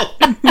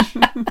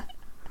Dulwich?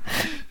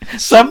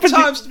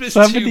 Sometimes there's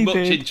too much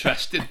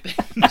interest in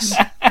things.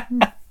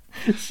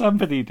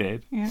 Somebody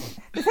did. Yeah.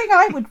 The thing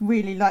I would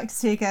really like to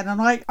see again,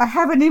 and I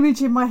have an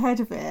image in my head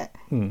of it,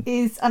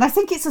 is, and I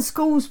think it's a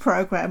schools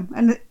programme,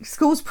 and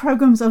schools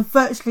programmes are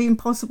virtually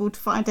impossible to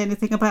find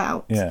anything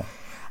about. Yeah.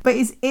 But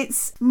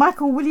it's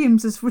Michael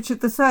Williams as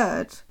Richard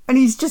III, and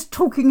he's just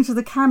talking to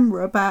the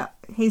camera about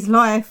his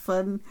life,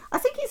 and I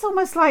think it's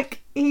almost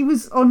like he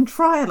was on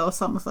trial or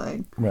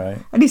something. Right.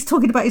 And he's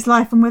talking about his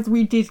life and whether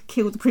he did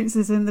kill the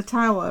princess in the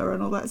tower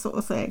and all that sort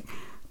of thing.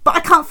 But I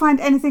can't find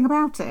anything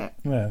about it.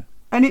 Yeah.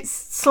 And it's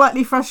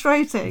slightly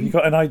frustrating. Have you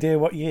got an idea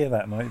what year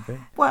that might be?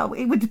 Well,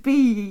 it would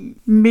be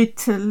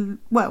sort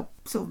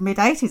of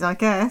mid-80s, I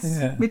guess.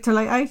 Yeah. Mid to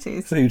late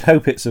 80s. So you'd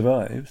hope it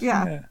survives.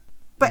 Yeah.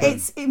 But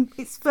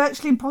it's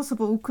virtually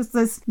impossible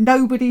because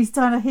nobody's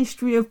done a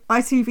history of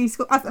ITV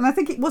school, and I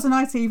think it was an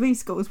ITV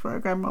schools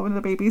programme rather than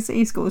a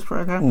BBC schools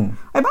programme.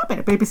 It might have been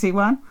a BBC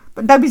one,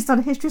 but nobody's done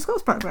a history of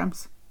schools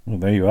programmes. Well,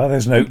 there you are.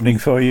 There's an opening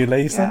for you,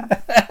 Lisa.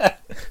 Yeah.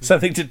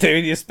 Something to do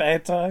in your spare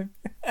time.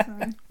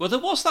 Well, there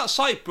was that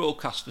site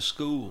Broadcast for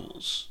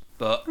Schools,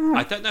 but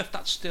I don't know if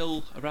that's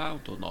still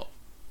around or not.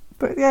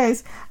 But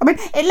yes, I mean,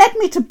 it led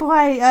me to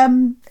buy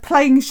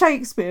Playing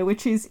Shakespeare,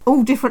 which is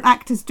all different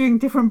actors doing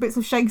different bits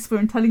of Shakespeare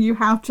and telling you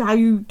how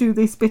you do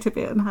this bit of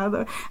it and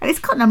and it's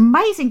got an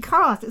amazing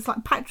cast. It's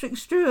like Patrick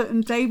Stewart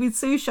and David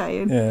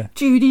Suchet and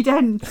Judi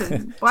Dench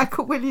and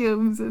Michael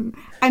Williams and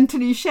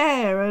Anthony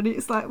Sher, and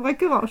it's like, my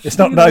gosh, it's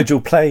not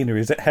Nigel Planer,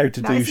 is it? How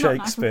to do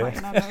Shakespeare?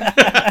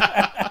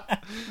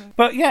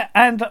 But yeah,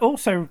 and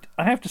also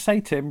I have to say,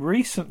 Tim,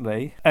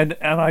 recently, and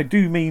I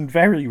do mean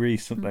very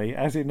recently,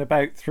 as in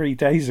about 3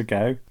 days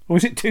ago, or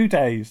was it 2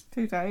 days?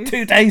 2 days.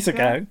 2 days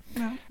ago,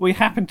 we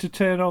happened to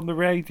turn on the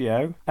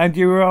radio, and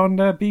you were on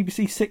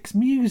BBC Six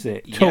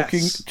Music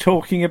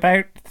talking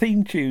about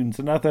theme tunes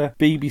and other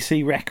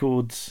BBC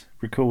Records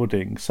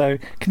recordings. So,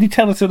 can you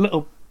tell us a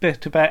little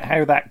bit about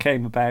how that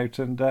came about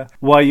and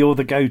why you're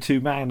the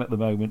go-to man at the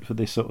moment for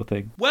this sort of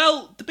thing?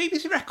 Well, the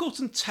BBC Records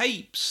and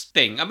Tapes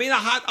thing, I mean,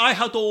 I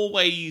had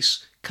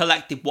always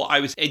collected what I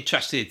was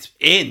interested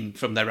in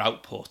from their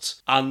output,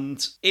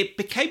 and it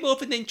became more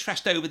of an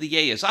interest over the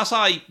years. As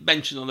I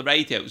mentioned on the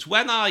radio, it was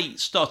when I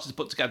started to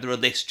put together a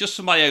list just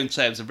for my own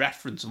terms of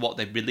reference of what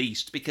they've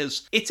released,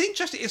 because it's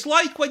interesting. It's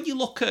like when you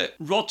look at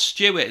Rod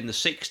Stewart in the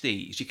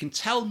 60s, you can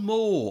tell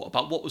more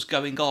about what was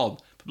going on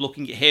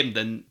looking at him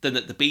than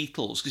at the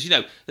Beatles, because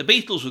the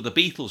Beatles were the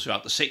Beatles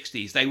throughout the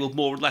 60s. They were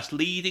more or less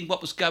leading what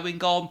was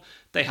going on.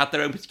 They had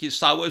their own particular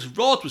style, whereas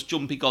Rod was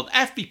jumping on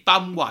every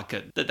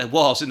bandwagon that there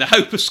was in the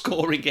hope of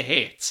scoring a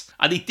hit,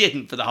 and he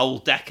didn't for the whole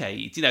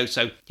decade.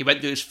 So he went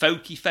through his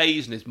folky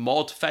phase and his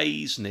mod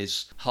phase and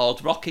his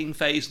hard rocking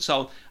phase and so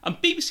on. And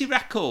BBC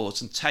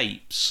Records and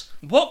Tapes,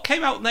 what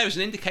came out there was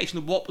an indication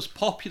of what was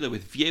popular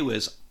with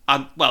viewers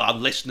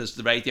and listeners to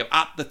the radio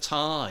at the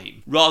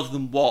time, rather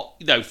than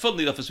what,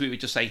 funnily enough, as we were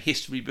just saying,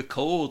 History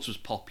Records was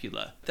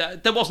popular.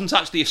 There wasn't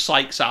actually a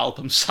Sykes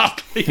album,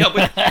 sadly.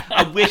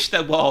 I wish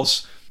there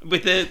was,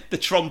 with the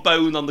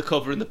trombone on the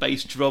cover and the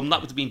bass drum.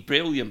 That would have been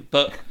brilliant.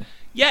 But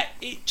yeah,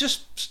 it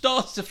just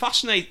started to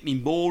fascinate me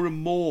more and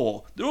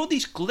more. There are all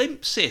these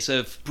glimpses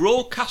of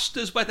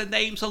broadcasters where their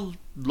names are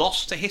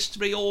lost to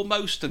history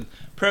almost, and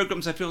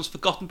programmes everyone's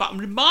forgotten about,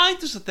 and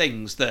reminders of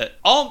things that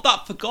aren't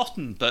that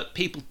forgotten but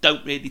people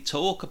don't really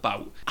talk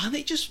about. And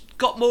it just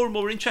got more and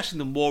more interesting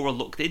the more I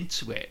looked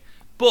into it.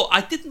 But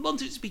I didn't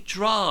want it to be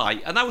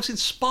dry, and I was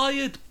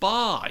inspired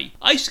by...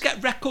 I used to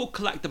get Record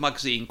Collector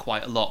magazine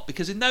quite a lot,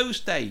 because in those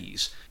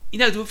days,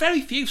 there were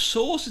very few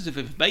sources of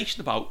information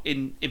about,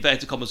 in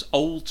inverted commas,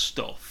 old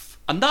stuff.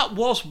 And that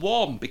was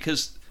one,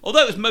 because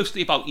although it was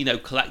mostly about,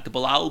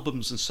 collectible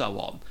albums and so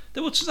on,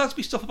 there would sometimes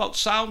be stuff about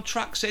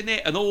soundtracks in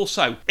it, and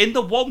also, in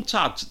the want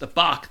ads at the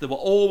back, there were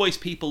always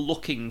people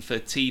looking for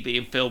TV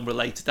and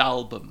film-related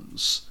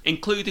albums,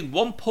 including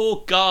one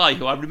poor guy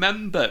who I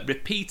remember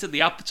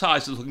repeatedly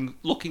advertising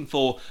looking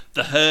for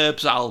the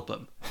Herbs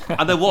album,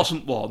 and there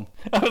wasn't one.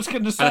 I was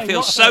going to say, and I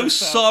feel so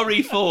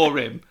sorry for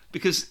him,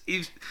 because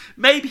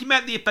maybe he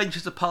meant the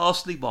Adventures of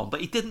Parsley one, but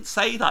he didn't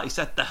say that. He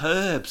said the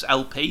Herbs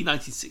LP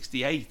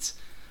 1968.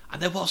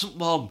 And there wasn't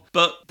one.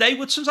 But they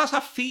would sometimes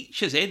have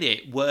features in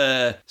it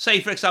where, say,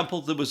 for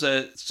example, there was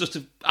a sort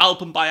of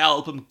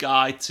album-by-album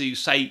guide to,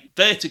 say,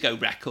 Vertigo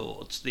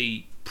Records,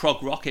 the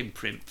prog rock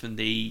imprint from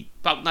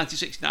about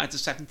 1969 to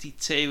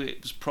 72.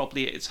 It was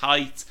probably at its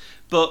height.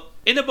 But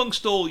in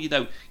amongst all,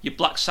 your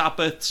Black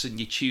Sabbaths and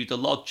your Tudor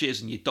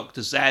Lodges and your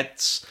Dr.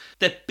 Zeds,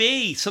 there'd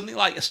be something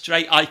like a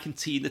straight Ike and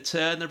Tina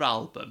Turner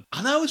album.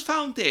 And I always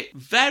found it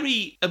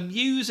very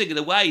amusing in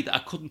a way that I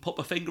couldn't put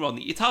my finger on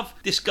it. You'd have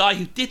this guy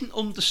who didn't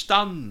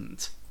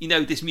understand,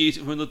 this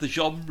music from another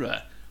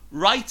genre,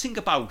 writing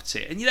about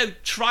it and,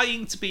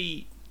 trying to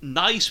be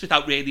nice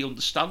without really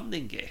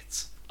understanding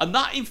it. And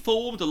that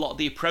informed a lot of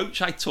the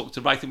approach I took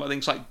to writing about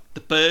things like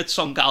the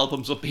Birdsong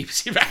albums on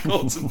BBC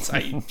Records and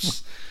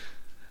Tapes.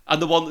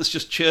 And the one that's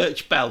just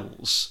Church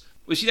Bells,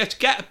 was, to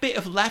get a bit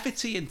of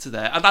levity into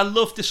there. And I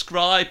love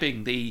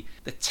describing the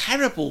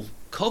terrible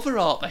cover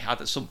art they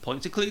had at some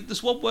point, including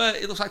there's one where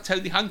it looks like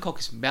Tony Hancock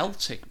is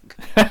melting.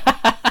 And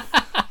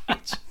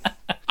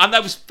I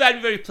was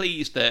very, very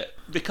pleased that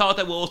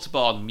Ricardo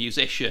Waterborn,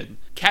 musician,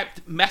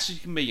 kept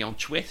messaging me on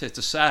Twitter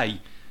to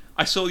say,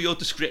 I saw your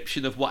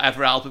description of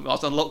whatever album it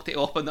was and looked it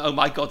up, and oh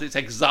my god, it's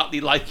exactly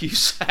like you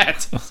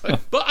said.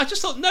 But I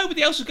just thought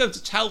nobody else was going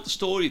to tell the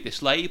story of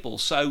this label,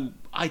 so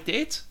I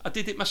did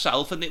it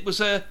myself. And it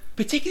was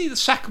particularly the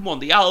second one,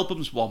 the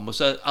albums one,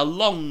 was a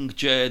long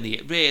journey.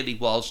 It really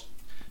was.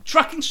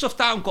 Tracking stuff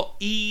down got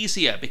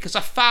easier because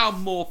I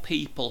found more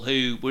people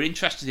who were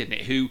interested in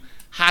it, who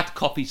had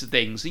copies of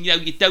things. And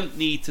you don't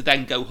need to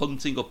then go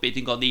hunting or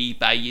bidding on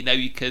eBay.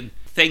 You can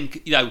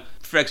think,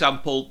 for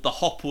example, the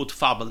Hopwood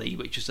Family,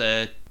 which is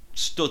a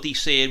study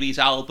series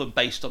album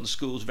based on the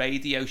school's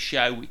radio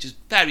show, which is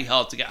very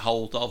hard to get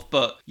hold of,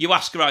 but you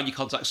ask around your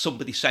contacts,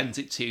 somebody sends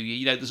it to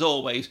you.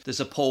 There's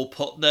a Paul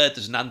Putner,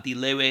 there's an Andy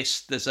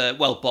Lewis, there's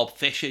Bob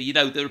Fisher.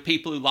 There are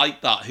people who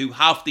like that, who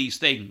have these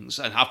things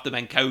and have them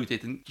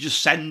encoded and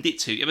just send it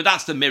to you. I mean,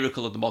 that's the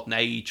miracle of the modern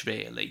age,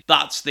 really.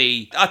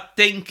 I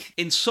think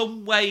in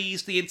some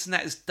ways the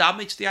internet has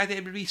damaged the idea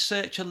of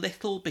research a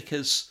little,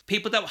 because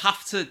people don't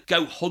have to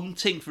go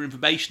hunting for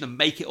information and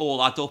make it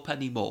all add up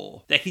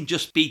anymore. They can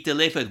just be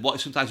delivered what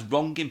is sometimes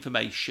wrong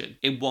information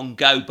in one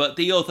go. But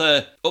the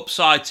other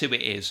upside to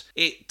it is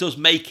it does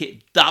make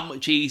it that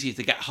much easier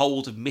to get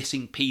hold of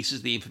missing pieces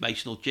of the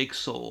informational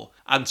jigsaw.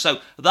 And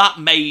so that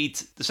made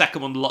the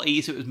second one a lot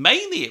easier.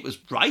 It was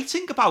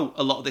writing about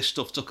a lot of this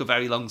stuff took a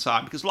very long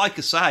time, because like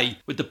I say,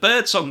 with the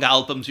Birdsong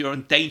albums, you're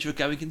in danger of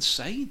going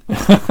insane.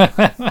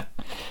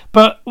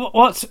 But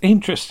what's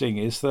interesting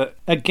is that,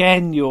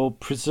 again, you're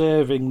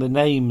preserving the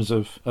names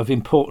of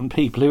important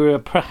people who are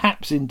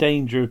perhaps in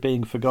danger of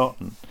being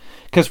forgotten.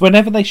 Because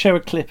whenever they show a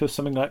clip of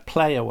something like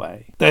Play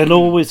Away, they'll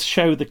always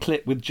show the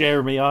clip with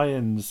Jeremy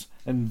Irons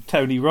and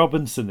Tony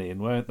Robinson in,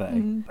 won't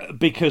they?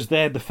 Because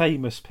they're the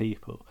famous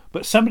people.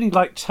 But somebody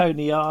like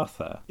Tony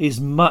Arthur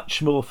is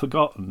much more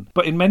forgotten.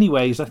 But in many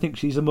ways, I think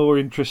she's a more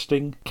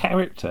interesting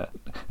character.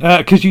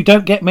 Because you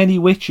don't get many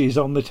witches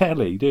on the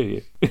telly, do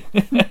you?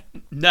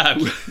 No.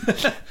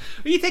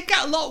 You did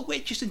get a lot of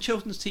witches in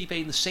children's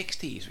TV in the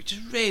 60s, which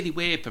is really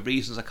weird for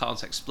reasons I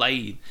can't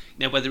explain.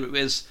 Whether it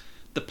was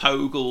the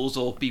Pogles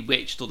or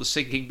Bewitched or the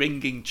Singing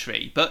Ringing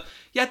Tree. But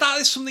yeah,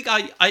 that is something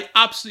I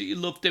absolutely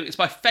love doing. It's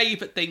my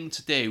favourite thing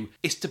to do,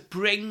 is to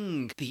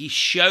bring these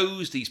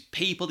shows, these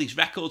people, these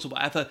records or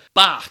whatever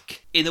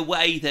back in a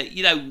way that,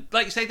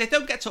 like you say, they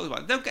don't get talked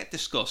about, they don't get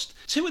discussed.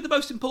 Two of the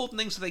most important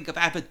things I think I've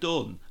ever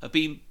done have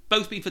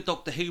both been for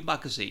Doctor Who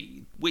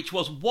magazine, which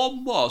was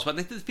when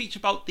they did a feature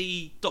about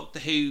the Doctor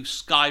Who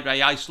Sky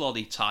Ray Ice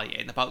Lolly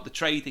tie-in, about the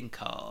trading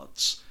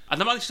cards.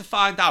 And I managed to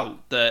find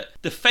out that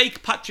the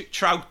fake Patrick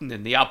Troughton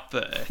in the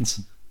advert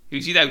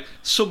who's,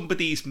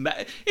 somebody's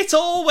mate. It's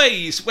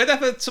always,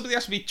 whenever somebody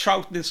has to be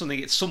trouting in something,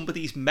 it's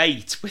somebody's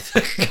mate with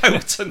a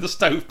coat and the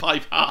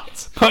stovepipe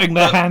hat. Putting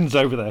their hands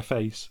over their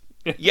face.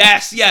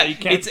 Yes, yeah.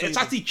 So It's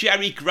actually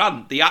Jerry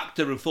Grant, the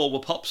actor and former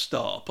pop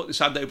star, putting his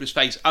hand over his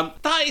face. And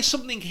that is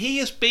something he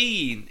has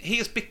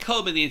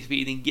become in the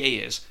intervening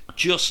years,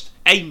 just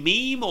a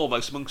meme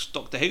almost amongst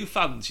Doctor Who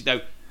fans,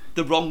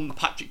 the wrong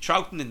Patrick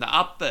Troughton in that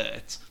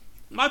advert.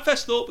 My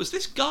first thought was,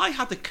 this guy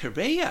had a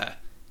career.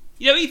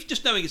 Even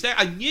just knowing his name,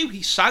 I knew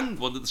he sang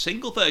one of the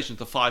single versions of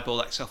the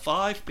Fireball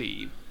XL5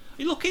 beam.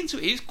 You look into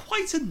it, he was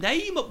quite a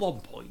name at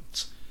one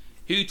point,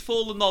 who'd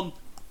fallen on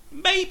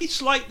maybe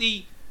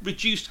slightly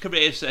reduced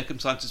career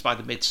circumstances by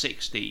the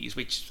mid-60s,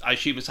 which I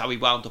assume is how he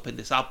wound up in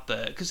this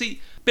advert, because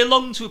he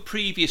belonged to a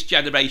previous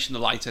generation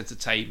of light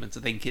entertainment,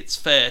 I think it's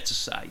fair to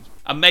say,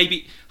 and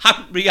maybe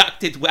hadn't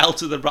reacted well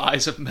to the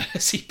rise of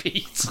Mercy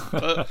Pete.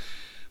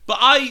 But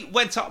I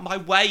went out of my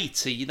way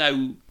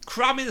to,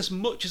 cram in as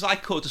much as I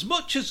could,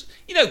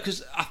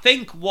 because I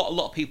think what a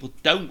lot of people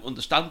don't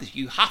understand is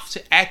you have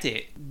to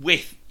edit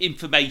with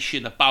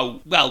information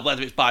about,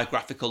 whether it's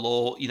biographical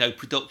or,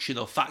 production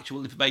or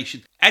factual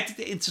information, edit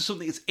it into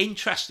something that's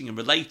interesting and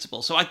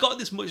relatable. So I got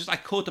in as much as I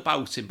could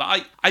about him,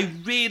 but I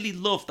really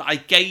loved that I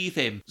gave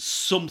him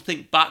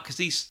something back, because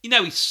he's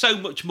so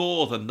much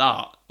more than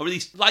that. Or at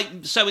least, like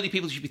so many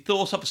people should be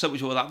thought of as so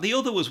much more than that. The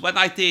other was when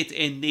I did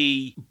in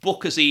the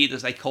Bookazine,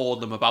 as they call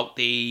them, about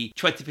the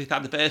 25th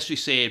anniversary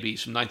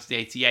series from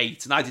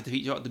 1988, and I did the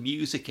feature about the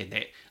music in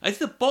it. I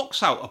did a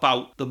box out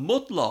about the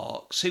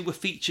Mudlarks, who were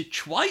featured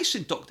twice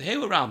in Doctor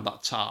Who around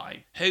that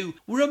time, who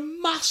were a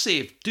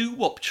massive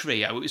doo-wop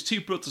trio. It was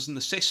two brothers and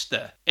a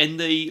sister in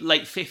the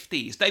late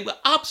 50s. They were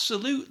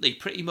absolutely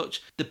pretty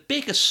much the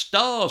biggest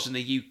stars in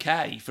the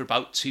UK for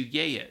about 2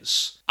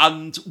 years.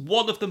 And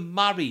one of them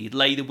married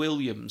Lena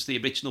Williams, the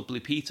original Blue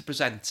Peter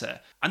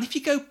presenter. And if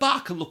you go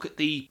back and look at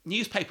the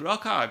newspaper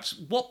archives,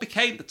 what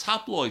became the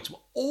tabloids were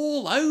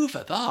all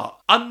over that.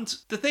 And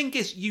the thing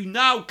is, you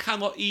now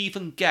cannot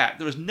even get,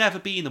 there has never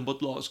been a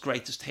Mudlarks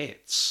Greatest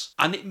Hits.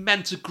 And it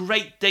meant a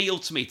great deal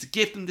to me to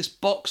give them this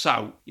box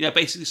out,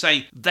 basically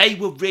saying they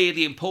were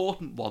really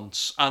important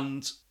once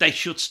and they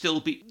should still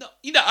be,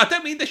 I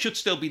don't mean they should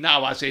still be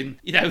now as in,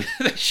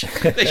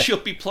 they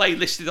should be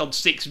playlisted on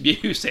Six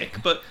Music,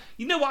 but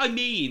you know what I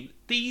mean?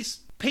 These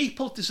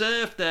people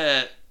deserve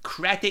their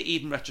credit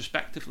even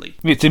retrospectively.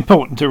 It's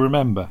important to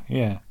remember,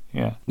 yeah.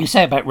 You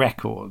say about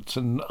records,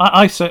 and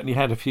I certainly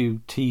had a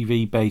few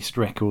TV-based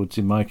records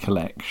in my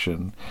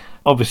collection.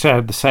 Obviously, I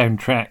had the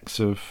soundtracks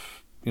of,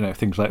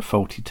 things like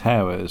Fawlty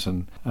Towers,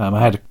 and I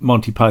had a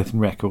Monty Python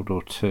record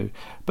or two.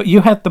 But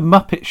you had the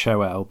Muppet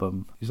Show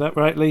album. Is that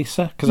right,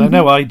 Lisa? Because I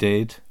know I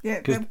did.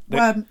 Yeah,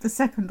 the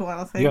second one,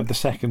 I think. You had the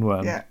second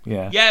one.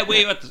 Yeah,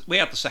 we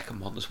had the second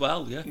one as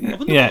well, yeah. I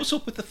wonder what's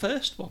up with the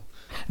first one.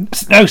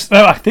 No,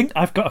 I think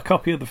I've got a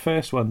copy of the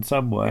first one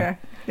somewhere.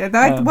 Yeah, they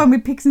had the one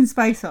with Pigs in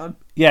Space on.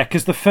 Yeah,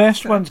 because the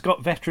first one's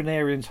got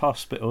Veterinarians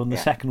Hospital and the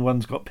second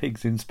one's got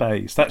Pigs in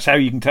Space. That's how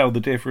you can tell the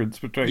difference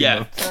between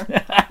them.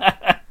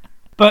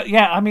 But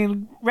yeah, I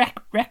mean,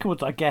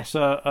 records, I guess,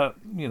 are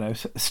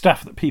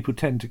stuff that people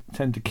tend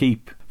to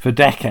keep for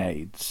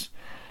decades.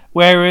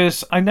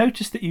 Whereas I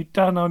noticed that you'd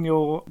done on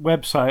your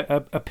website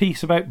a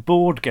piece about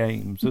board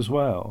games as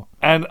well.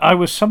 And I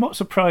was somewhat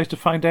surprised to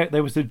find out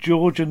there was the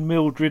George and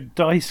Mildred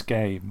dice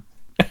game.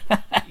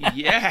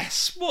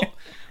 Yes.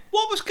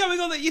 What was going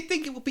on that you'd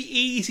think it would be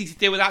easy to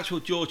do an actual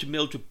George and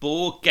Mildred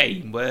board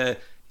game where,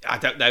 I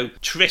don't know,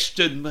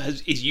 Tristan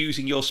is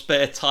using your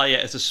spare tyre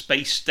as a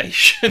space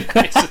station.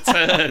 It's a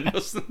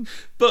turn.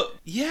 But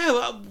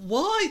yeah,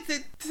 why?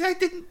 They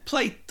didn't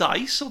play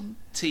dice on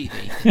TV,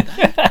 did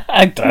they?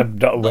 I'm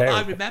not aware.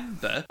 I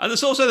remember. And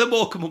there's also the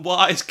Morecambe and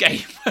Wise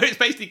game where it's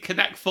basically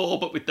Connect Four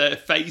but with their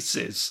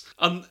faces.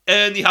 And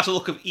Ernie has a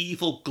look of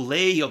evil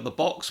glee on the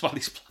box while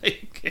he's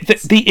playing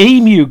it. The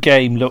emu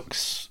game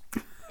looks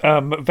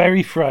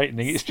very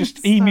frightening. It's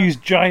just Emu's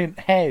giant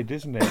head,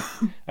 isn't it?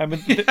 I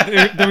mean,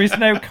 there is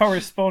no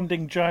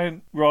corresponding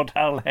giant Rod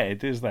Hull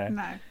head, is there?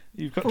 No.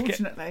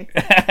 Fortunately.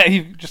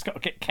 You've just got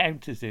to get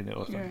counters in it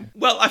or something. Yeah.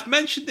 Well, I've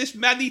mentioned this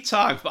many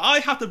times, but I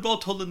had the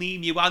Rod Hull and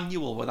Emu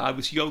annual when I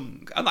was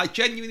young, and I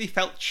genuinely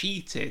felt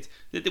cheated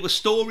that there were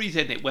stories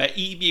in it where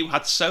Emu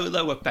had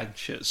solo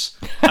adventures,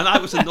 and I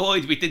was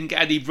annoyed we didn't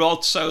get any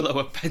Rod solo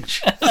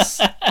adventures.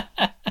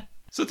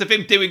 Sort of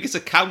him doing his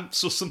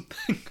accounts or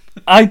something.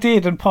 I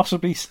did, and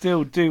possibly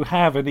still do,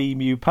 have an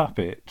emu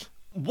puppet.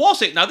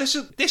 Was it? Now, this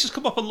has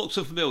come up and looks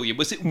so familiar.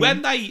 Was it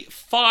when they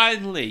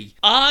finally...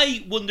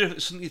 I wonder if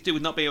it's something to do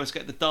with not being able to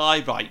get the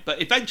dye right, but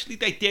eventually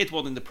they did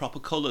one in the proper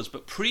colours,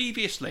 but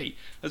previously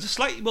there's a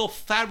slightly more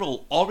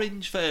feral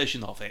orange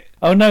version of it.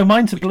 Oh no,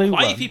 mine's a blue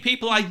one. Quite a few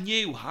people I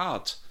knew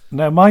had.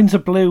 No, mine's a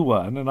blue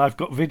one, and I've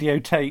got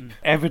videotape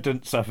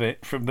evidence of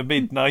it from the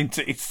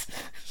mid-90s,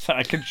 so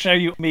I can show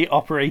you me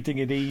operating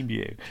an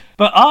emu.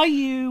 But are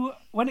you,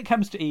 when it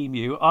comes to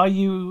emu, are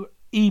you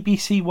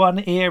EBC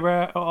One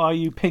era or are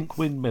you Pink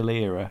Windmill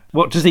era?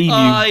 What does Emu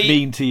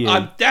mean to you?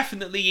 I'm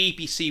definitely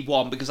EBC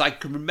One because I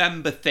can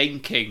remember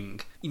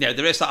thinking,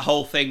 there is that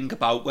whole thing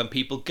about when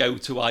people go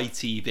to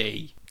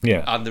ITV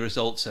and the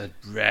results are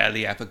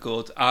rarely ever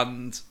good.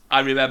 And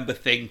I remember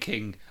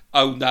thinking,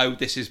 oh no,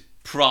 this is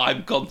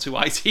prime gone to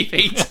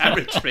ITV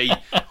territory.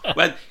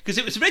 Because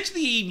it was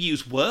originally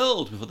Emu's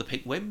World before the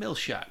Pink Windmill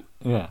show.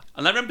 Yeah.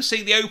 And I remember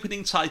seeing the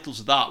opening titles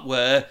of that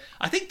where,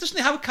 I think, doesn't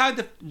it have a kind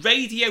of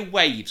radio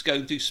waves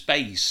going through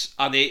space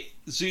and it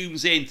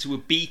zooms into a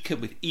beacon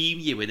with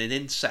Emu in an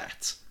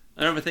inset?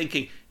 And I remember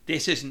thinking,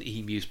 this isn't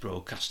Emu's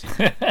broadcasting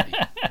company.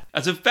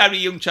 As a very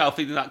young child,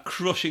 feeling that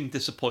crushing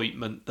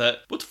disappointment that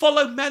would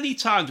follow many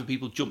times when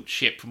people jumped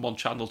ship from one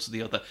channel to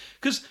the other.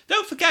 Because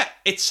don't forget,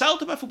 it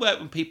seldom ever worked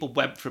when people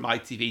went from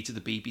ITV to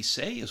the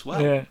BBC as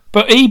well. Yeah.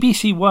 But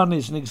EBC One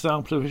is an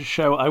example of a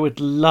show I would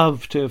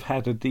love to have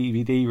had a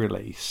DVD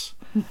release.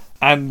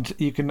 And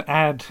you can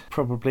add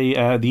probably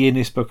the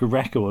Guinness Book of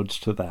Records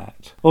to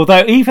that.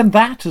 Although even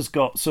that has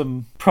got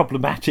some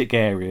problematic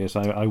areas,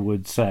 I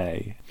would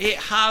say. It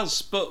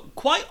has, but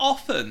quite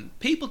often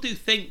people do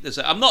think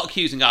I'm not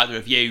accusing either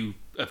of you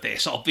of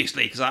this,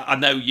 obviously, because I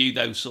know you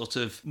know sort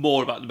of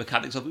more about the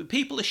mechanics of it.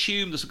 People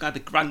assume there's some kind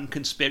of grand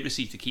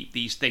conspiracy to keep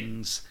these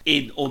things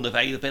in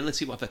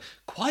unavailability, whatever.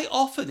 Quite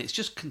often it's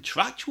just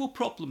contractual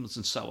problems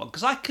and so on,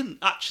 because I think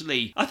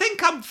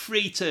I'm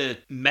free to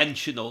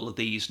mention all of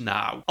these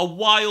now. A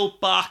while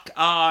back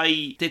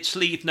I did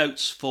sleeve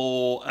notes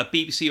for a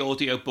BBC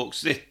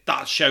audiobooks.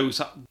 That shows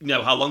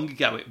how long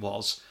ago it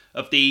was.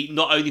 Of the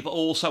not only but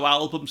also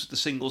albums of the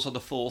singles on the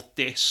 4th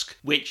disc,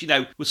 which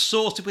was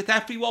sorted with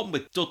everyone,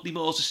 with Dudley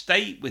Moore's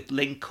Estate, with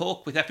Lynn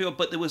Cook, with everyone,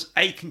 but there was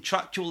a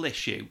contractual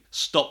issue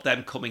stopped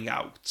them coming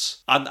out,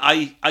 and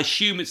I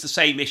assume it's the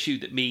same issue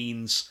that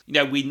means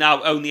we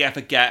now only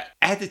ever get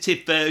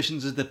edited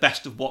versions of the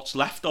best of what's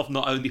left of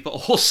not only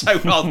but also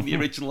rather than the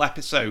original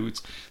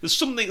episodes. There's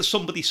something that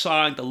somebody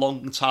signed a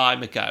long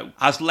time ago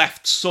has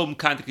left some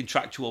kind of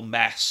contractual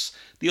mess.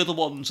 The other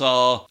ones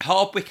are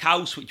Hardwick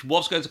House, which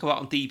was going to come out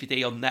on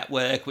DVD on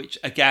network, which,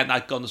 again,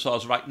 I'd gone as far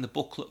as writing the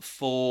booklet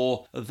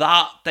for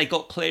that. They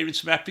got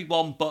clearance from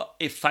everyone, but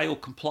it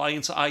failed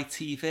compliance at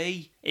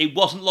ITV. It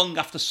wasn't long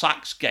after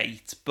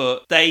Saxgate,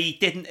 but they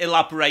didn't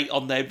elaborate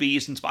on their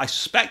reasons, but I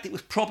suspect it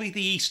was probably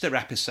the Easter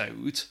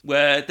episode,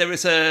 where there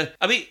is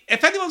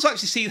if anyone's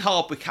actually seen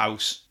Hardwick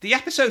House, the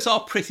episodes are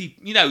pretty,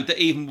 that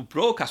even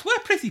broadcast, were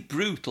pretty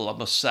brutal, I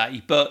must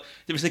say, but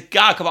there is a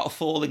gag about a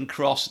falling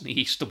cross in the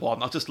Easter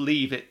one. I'll just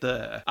leave it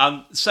there.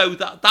 And so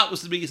that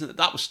was the reason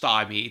that was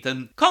stymied,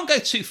 and can't go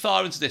too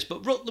far into this,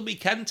 but Rutland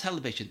Weekend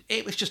Television,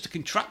 it was just a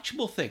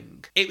contractual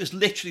thing. It was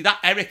literally that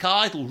Eric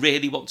Idle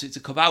really wanted it to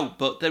come out,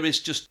 but there is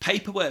just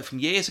paperwork from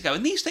years ago,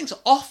 and these things are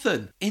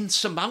often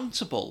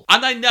insurmountable.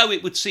 And I know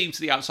it would seem to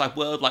the outside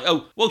world like,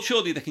 oh, well,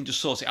 surely they can just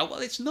sort it out. Well,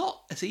 it's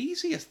not as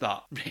easy as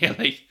that,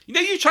 really.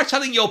 You try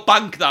telling your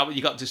bank that when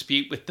you got a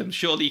dispute with them,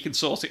 surely you can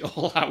sort it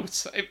all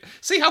out.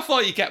 See how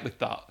far you get with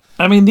that.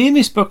 I mean, the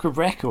Guinness Book of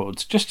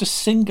Records, just a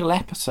single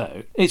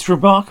episode. It's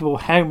remarkable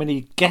how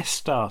many guest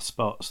star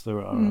spots there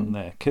are on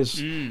there.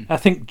 Because I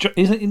think,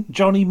 isn't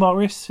Johnny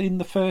Morris in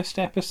the first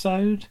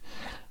episode?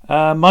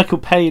 Michael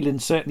Palin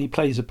certainly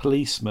plays a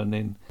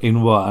policeman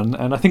in one,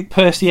 and I think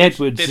Percy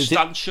Edwards... Viv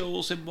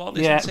Stanshaw's in one,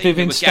 isn't he?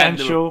 Vivian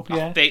Stanshaw,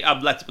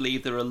 I'm led to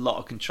believe there are a lot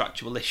of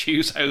contractual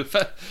issues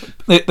over.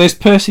 There's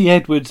Percy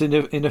Edwards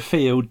in a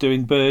field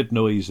doing bird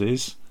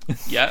noises.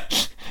 Yeah.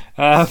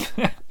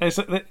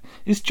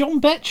 Is John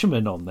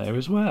Betjeman on there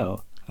as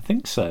well? I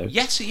think so.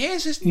 Yes, he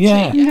is, isn't he?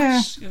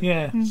 Yes.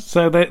 Yeah.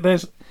 So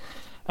there's...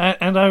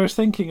 And I was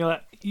thinking,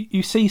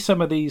 you see some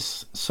of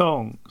these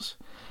songs...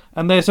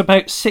 And there's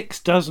about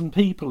 6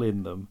 people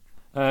in them,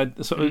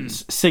 sort of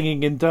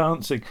singing and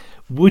dancing.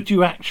 Would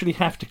you actually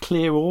have to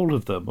clear all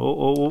of them,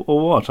 or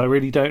what? I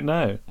really don't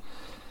know.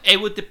 It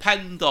would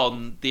depend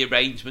on the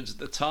arrangements at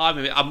the time.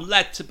 I mean, I'm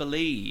led to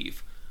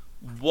believe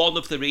one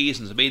of the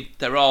reasons,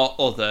 there are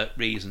other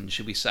reasons,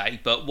 should we say,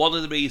 but one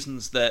of the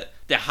reasons that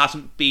there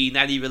hasn't been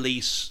any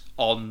release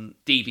on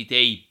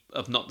DVD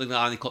of Not the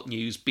 9 O'Clock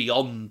News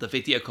beyond the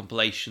video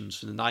compilations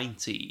from the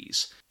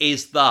 90s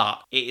is that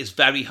it is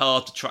very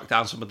hard to track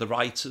down some of the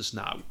writers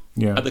now.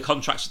 Yeah. And the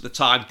contracts at the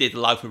time did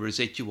allow for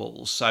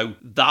residuals, so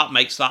that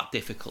makes that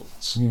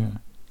difficult. Yeah.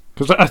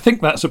 Because I think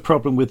that's a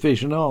problem with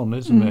Vision On,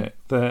 isn't it?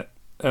 That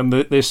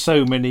there's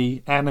so many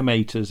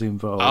animators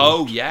involved.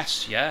 Oh,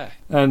 yes, yeah.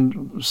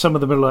 And some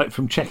of them are like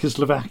from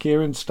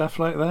Czechoslovakia and stuff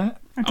like that.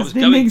 I was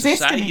going to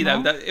say,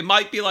 that it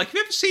might be like, have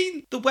you ever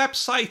seen the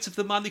website of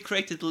the man who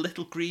created The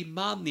Little Green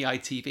Man, the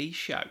ITV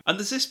show? And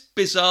there's this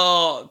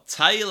bizarre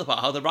tale about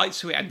how the rights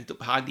to it ended up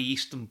behind the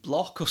Eastern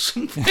Bloc or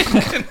something.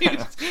 And he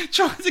was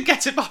trying to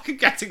get it back and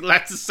getting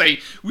letters saying,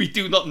 we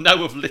do not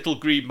know of Little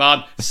Green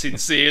Man,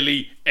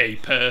 sincerely, a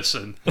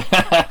person.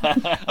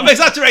 I'm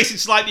exaggerating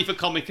slightly for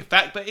comic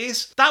effect, but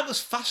that was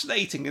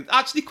fascinating and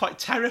actually quite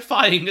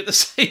terrifying at the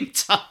same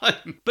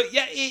time. But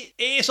yeah, it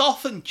is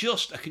often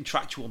just a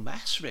contractual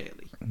mess, really.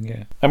 really.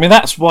 Yeah. I mean,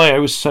 that's why I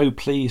was so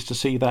pleased to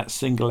see that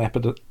single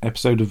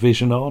episode of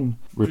Vision On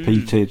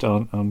repeated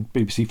on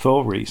BBC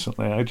 4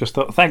 recently. I just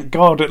thought, thank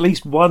God, at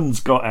least one's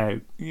got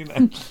out,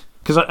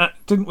 Because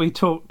didn't we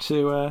talk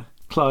to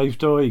Clive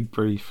Doig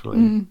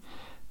briefly?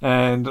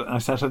 And I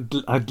said,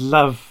 I'd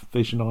love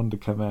Vision On to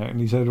come out. And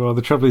he said, well,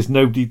 the trouble is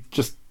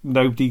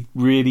nobody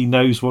really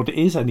knows what it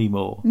is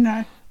anymore.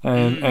 No.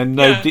 And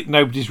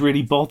nobody's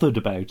really bothered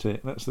about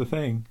it. That's the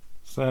thing.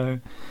 So...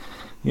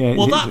 yeah,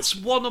 well, that's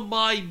one of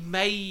my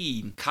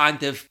main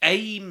kind of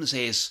aims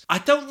is I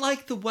don't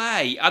like the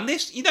way, and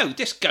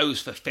this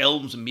goes for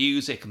films and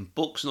music and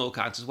books and all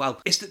kinds as well,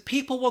 is that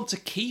people want to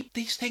keep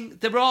these things.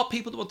 There are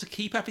people that want to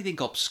keep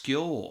everything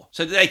obscure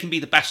so that they can be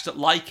the best at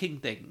liking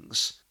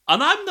things.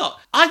 And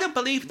I don't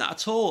believe in that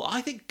at all.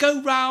 I think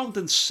go round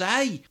and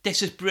say,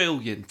 this is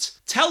brilliant.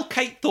 Tell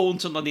Kate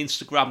Thornton on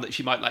Instagram that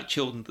she might like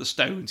Children of the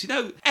Stones.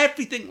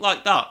 Everything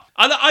like that.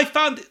 And I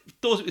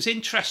thought it was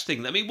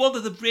interesting. I mean, one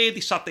of the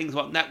really sad things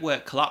about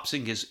Network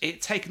collapsing is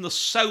it's taken us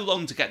so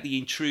long to get The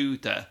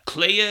Intruder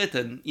cleared.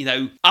 And,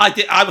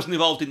 I wasn't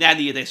involved in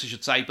any of this, I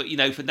should say. But,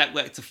 for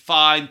Network to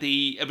find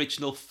the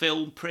original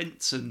film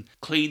prints and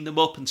clean them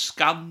up and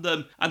scan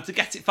them and to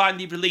get it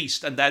finally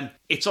released. And then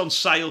it's on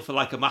sale for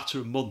like a matter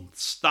of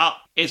months. That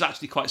is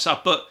actually quite sad.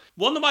 But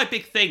one of my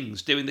big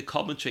things doing the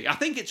commentary, I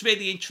think it's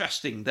really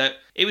interesting that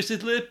it was a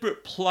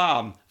deliberate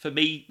plan for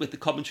me with the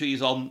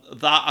commentaries on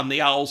that and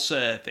the Owl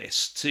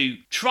Service to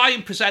try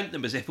and present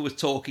them as if I was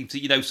talking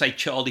to, say,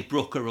 Charlie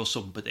Brooker or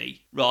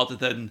somebody, rather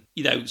than,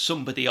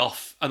 somebody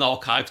off an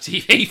archive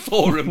TV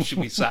forum, should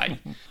we say.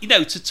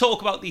 To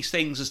talk about these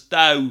things as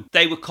though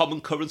they were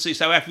common currency,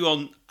 so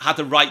everyone had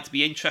a right to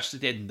be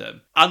interested in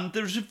them. And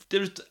there's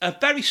a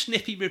very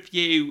snippy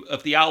review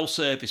of the Owl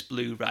Service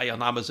Blu-ray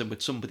on Amazon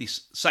with somebody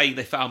saying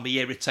they found me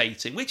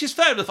irritating, which is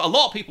fair enough. A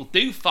lot of people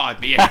do find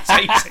me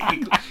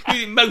irritating,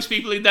 including most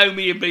people who know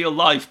me in real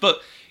life.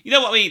 But you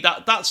know what I mean?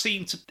 That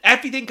seemed to,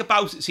 everything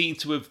about it seemed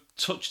to have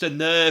touched a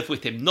nerve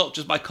with him, not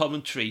just my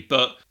commentary,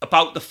 but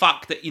about the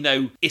fact that,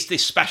 it's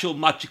this special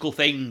magical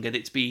thing and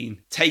it's been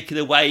taken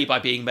away by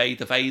being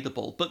made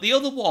available. But the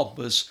other one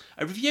was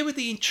a review of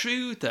The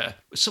Intruder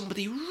with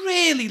somebody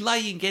really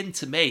laying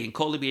into me and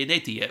calling me an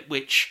idiot,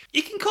 which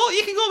you can call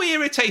me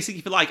irritating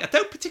if you like. I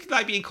don't particularly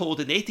like being called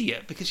an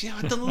idiot because,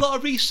 I've done a lot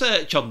of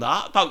research on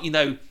that about,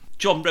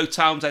 John Rowe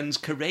Townsend's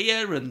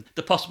career and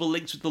the possible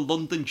links with the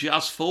London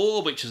Jazz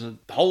Four, which is a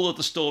whole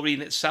other story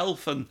in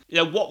itself, and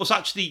what was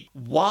actually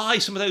why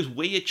some of those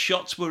weird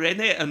shots were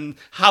in it and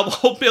how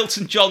old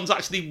Milton Johns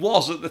actually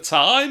was at the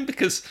time,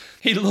 because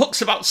he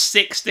looks about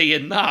 60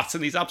 in that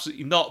and he's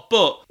absolutely not.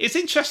 But it's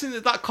interesting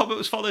that comment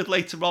was followed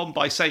later on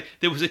by saying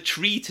there was a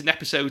treat in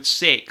episode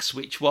 6,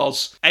 which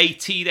was a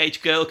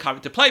teenage girl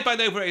character played by an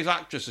overage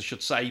actress, I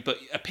should say, but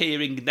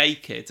appearing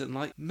naked. And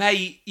like,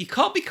 mate, you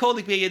can't be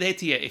calling me an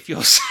idiot if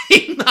you're saying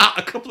that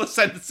a couple of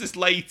sentences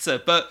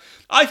later. But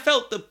I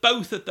felt that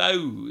both of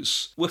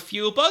those were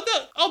fueled by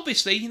that.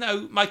 Obviously,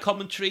 my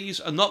commentaries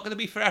are not going to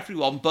be for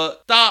everyone,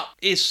 but that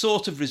is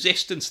sort of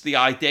resistance to the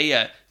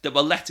idea that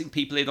we're letting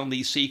people in on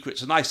these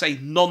secrets. And I say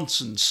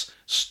nonsense.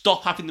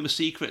 Stop having them as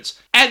secrets.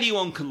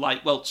 Anyone can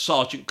like,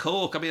 Sergeant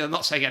Cork. I mean, I'm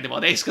not saying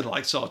anyone is going to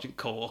like Sergeant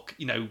Cork,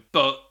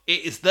 but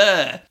it is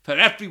there for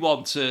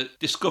everyone to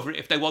discover it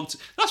if they want to.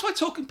 That's why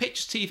Talking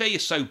Pictures TV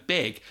is so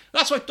big.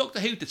 That's why Doctor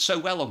Who did so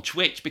well on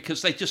Twitch,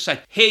 because they just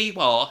said, here you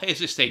are, here's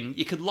this thing.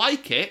 You can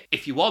like it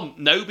if you want.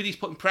 Nobody's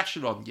putting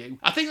pressure on you.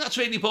 I think that's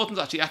really important,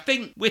 actually. I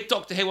think with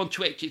Doctor Who on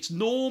Twitch, it's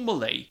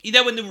normally,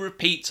 when they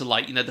repeat to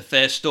like, the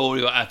first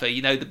story or whatever,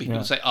 the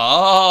people say,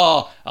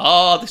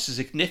 this is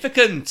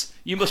significant.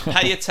 You must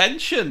pay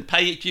attention,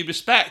 pay it due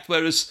respect.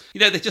 Whereas,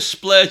 they just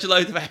splurge a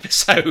load of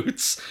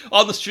episodes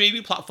on the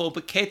streaming platform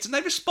for kids and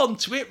they respond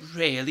to it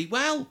really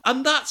well.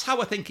 And that's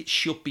how I think it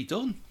should be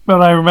done.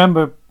 Well, I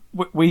remember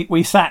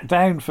we sat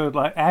down for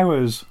like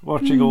hours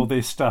watching all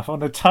this stuff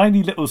on a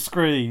tiny little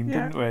screen,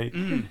 didn't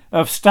we?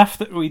 Of stuff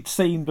that we'd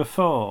seen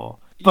before.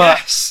 But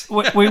yes.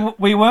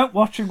 we weren't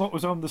watching what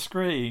was on the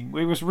screen.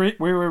 We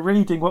were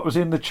reading what was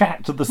in the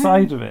chat to the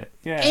side of it.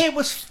 Yeah, it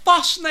was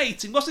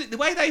fascinating, wasn't it? The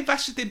way they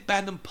invested in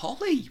Ben and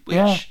Polly,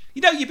 which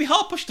you'd be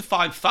hard pushed to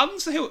find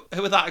fans who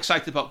are that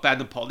excited about Ben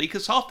and Polly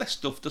because half their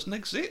stuff doesn't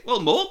exist. Well,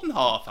 more than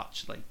half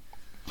actually.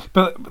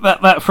 But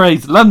that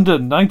phrase,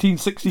 London,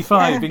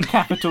 1965, in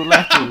capital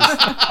letters.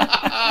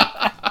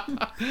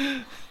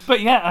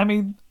 But yeah, I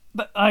mean,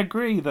 I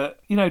agree that,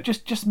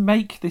 just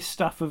make this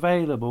stuff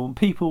available and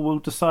people will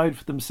decide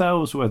for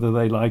themselves whether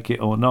they like it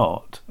or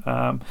not.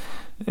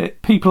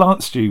 People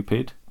aren't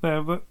stupid.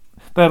 They'll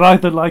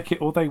either like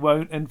it or they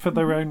won't, and for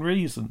their own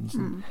reasons.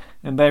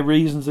 And their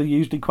reasons are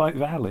usually quite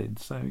valid.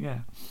 So,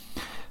 yeah.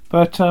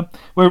 But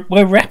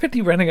we're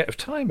rapidly running out of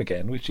time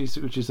again, which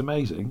is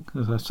amazing.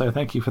 So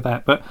thank you for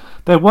that. But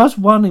there was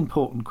one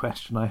important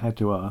question I had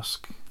to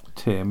ask,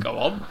 Tim. Go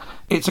on.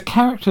 It's a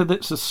character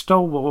that's a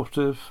stalwart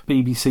of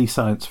BBC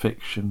science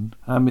fiction.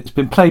 It's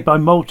been played by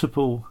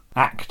multiple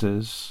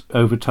actors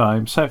over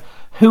time. So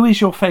who is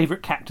your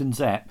favourite Captain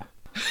Zepp?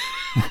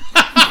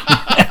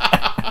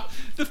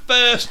 The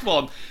first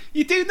one.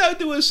 You do know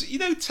there was,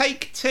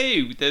 Take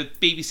Two, the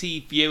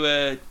BBC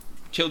Viewer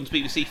children's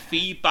BBC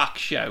feedback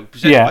show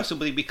presented by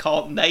somebody we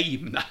can't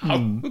name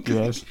now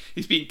because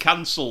he's been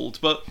cancelled.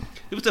 But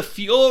there was a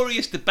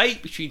furious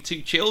debate between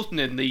two children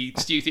in the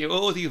studio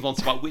audience once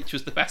about which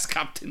was the best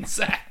Captain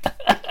Zep.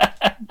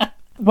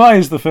 Why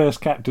is the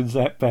first Captain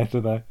Zep better,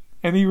 though?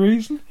 Any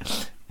reason?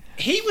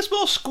 He was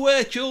more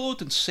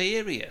square-jawed and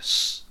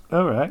serious.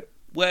 All right.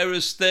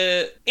 Whereas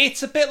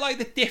it's a bit like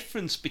the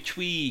difference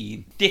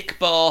between Dick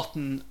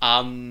Barton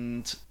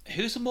and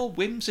who's a more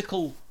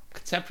whimsical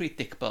contemporary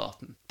Dick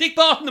Barton? Dick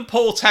Barton and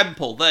Paul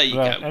Temple. There you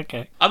go.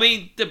 Okay. I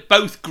mean, they're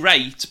both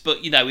great, but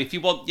if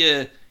you want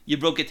your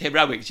rugged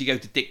heroics, you go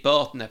to Dick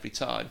Barton every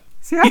time.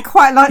 See, I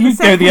quite like the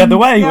second. You'd go the other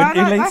way, wouldn't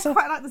you, Lisa? I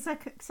quite like the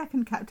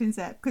second Captain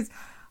Zep because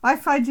I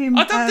find him.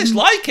 I don't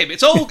dislike him.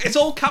 It's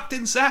all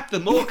Captain Zep. The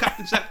more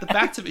Captain Zep, the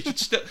better.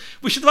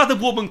 We should have had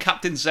a woman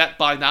Captain Zep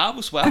by now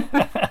as well,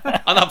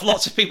 and have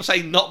lots of people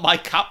saying "not my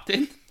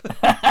captain."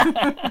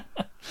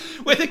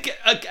 With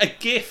a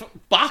gif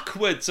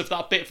backwards of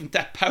that bit from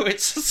Dead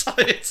Poets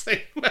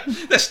Society where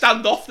they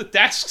stand off the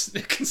desks and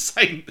they can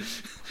say,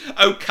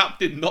 "Oh,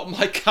 Captain, not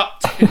my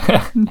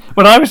captain."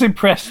 Well, I was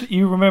impressed that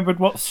you remembered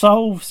what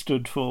Solve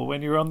stood for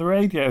when you were on the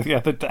radio the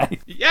other day.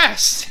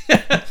 Yes,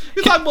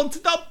 because I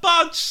wanted that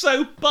badge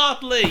so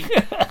badly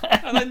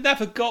and I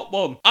never got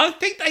one. I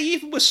think they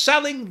even were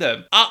selling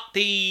them at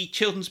the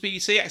Children's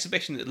BBC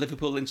exhibition at the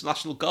Liverpool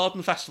International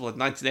Garden Festival in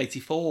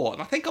 1984,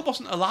 and I think I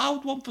wasn't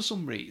allowed one for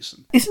some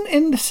reason. Isn't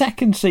in the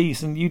second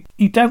season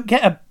you don't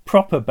get a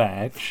proper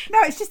badge? No,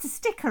 it's just a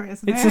sticker,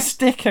 isn't it? It's a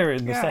sticker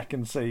in the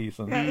second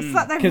season. Yeah, it's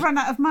like they've run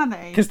out of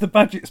money. Because the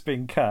budget's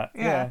been cut.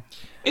 Yeah.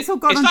 It's all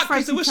gone on that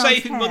because Tracy they were Charles'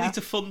 saving hair. money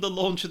to fund the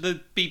launch of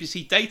the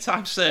BBC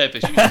daytime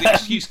service, which was the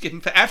excuse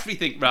given for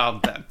everything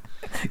round then.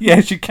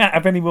 Yes, you can't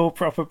have any more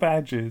proper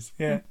badges.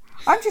 Yeah.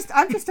 I'm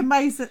just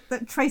amazed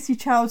that Tracy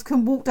Charles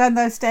can walk down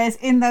those stairs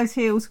in those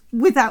heels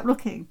without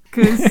looking.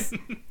 Because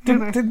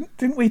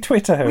didn't we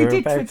Twitter her about it?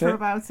 We did Twitter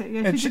about it.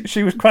 Yeah, and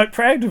she was quite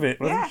proud of it,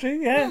 wasn't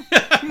she? Yeah.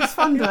 She was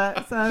fond of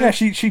it. So. Yeah,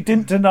 she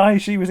didn't deny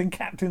she was in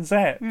Captain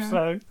Zep. Yeah.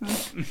 So.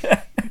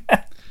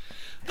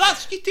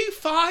 You do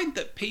find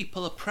that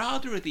people are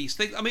prouder of these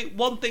things. I mean,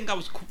 one thing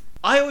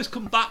I always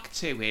come back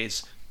to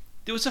is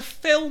there was a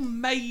film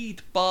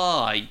made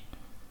by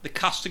the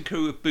cast and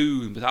crew of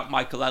Boone without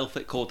Michael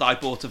Elphick called I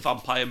Bought a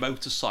Vampire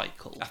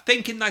Motorcycle. I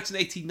think in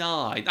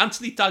 1989,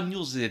 Anthony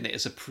Daniels is in it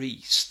as a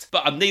priest,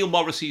 but Neil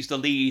Morrissey's the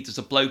lead as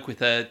a bloke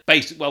with a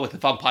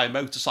vampire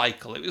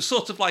motorcycle. It was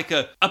sort of like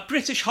a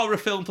British horror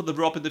film for the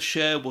Robin of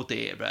Sherwood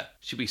era,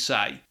 should we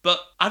say. But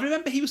I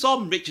remember he was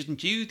on Richard and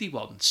Judy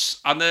once,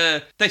 and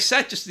they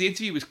said just as the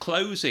interview was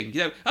closing,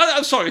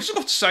 I'm sorry, I just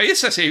got to say, it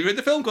says here in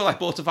the film called I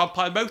Bought a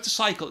Vampire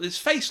Motorcycle, and his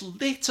face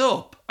lit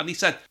up. And he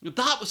said,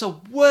 that was a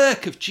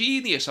work of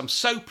genius. I'm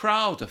so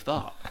proud of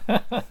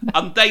that.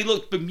 And they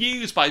looked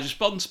bemused by his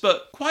response.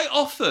 But quite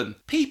often,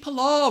 people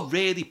are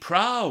really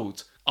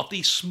proud of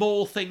these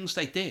small things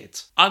they did.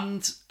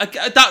 And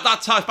that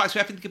ties back to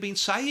everything I've been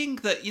saying,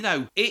 that,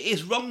 it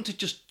is wrong to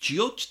just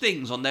judge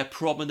things on their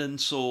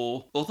prominence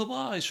or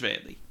otherwise,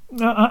 really.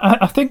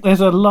 I think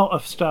there's a lot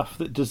of stuff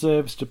that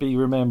deserves to be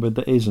remembered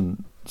that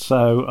isn't.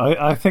 So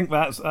I think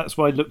that's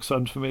why Looks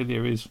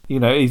Unfamiliar is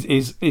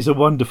a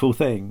wonderful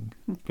thing,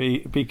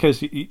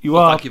 because you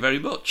are. Thank you very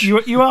much.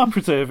 You are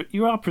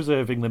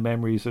preserving the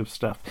memories of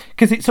stuff,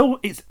 because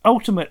it's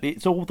ultimately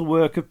all the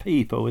work of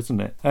people, isn't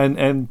it?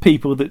 And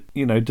people that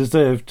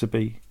deserve to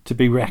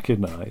be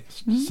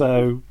recognised. Mm-hmm.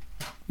 So.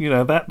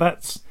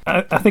 That's.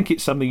 I think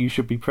it's something you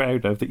should be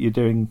proud of, that you're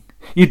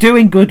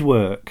doing good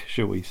work,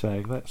 shall we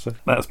say?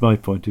 That's my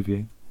point of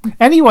view.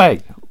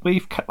 Anyway,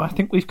 I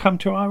think we've come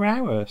to our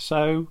hour.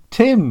 So,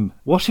 Tim,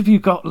 what have you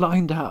got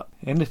lined up?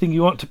 Anything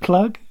you want to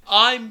plug?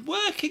 I'm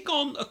working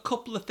on a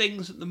couple of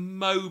things at the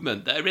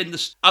moment that are in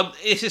the...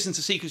 this isn't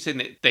a secret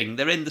thing.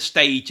 They're in the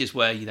stages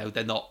where,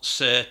 they're not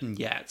certain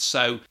yet.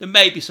 So there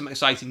may be some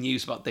exciting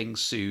news about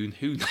things soon.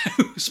 Who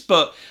knows?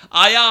 But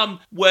I am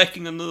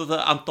working on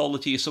another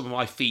anthology of some of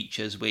my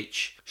features,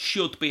 which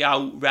should be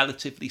out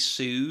relatively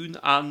soon.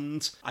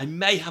 And I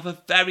may have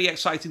a very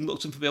exciting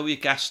Looks Unfamiliar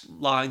guest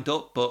lined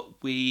up,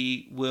 but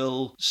we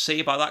will see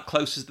about that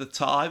closer to the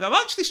time. I'm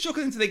actually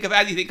struggling to think of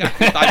anything I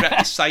can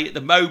directly say at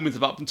the moment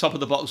about From Top of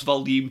the Box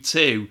Volume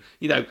 2.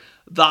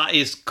 That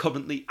is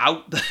currently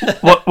out there.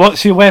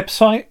 What's your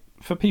website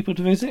for people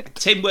to visit?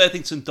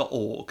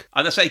 timworthington.org.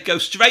 And I say go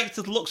straight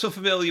to the Looks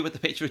Unfamiliar with the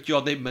picture of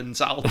John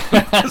Inman's album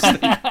as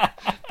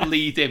the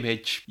lead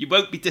image. You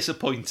won't be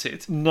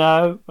disappointed.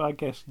 No, I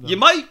guess not. You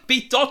might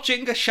be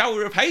dodging a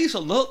shower of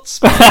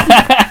hazelnuts.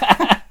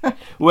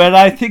 Well,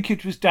 I think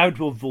it was down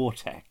to a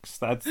vortex.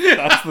 That's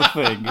the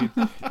thing.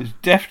 It's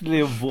definitely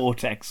a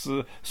vortex.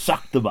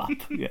 Sucked them up.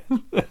 Yeah.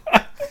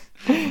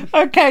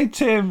 Okay,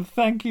 Tim,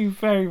 thank you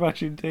very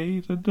much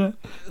indeed. And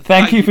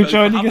thank you for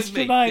joining us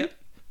tonight. Yep.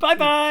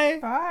 Bye-bye.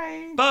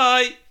 Bye.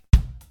 Bye.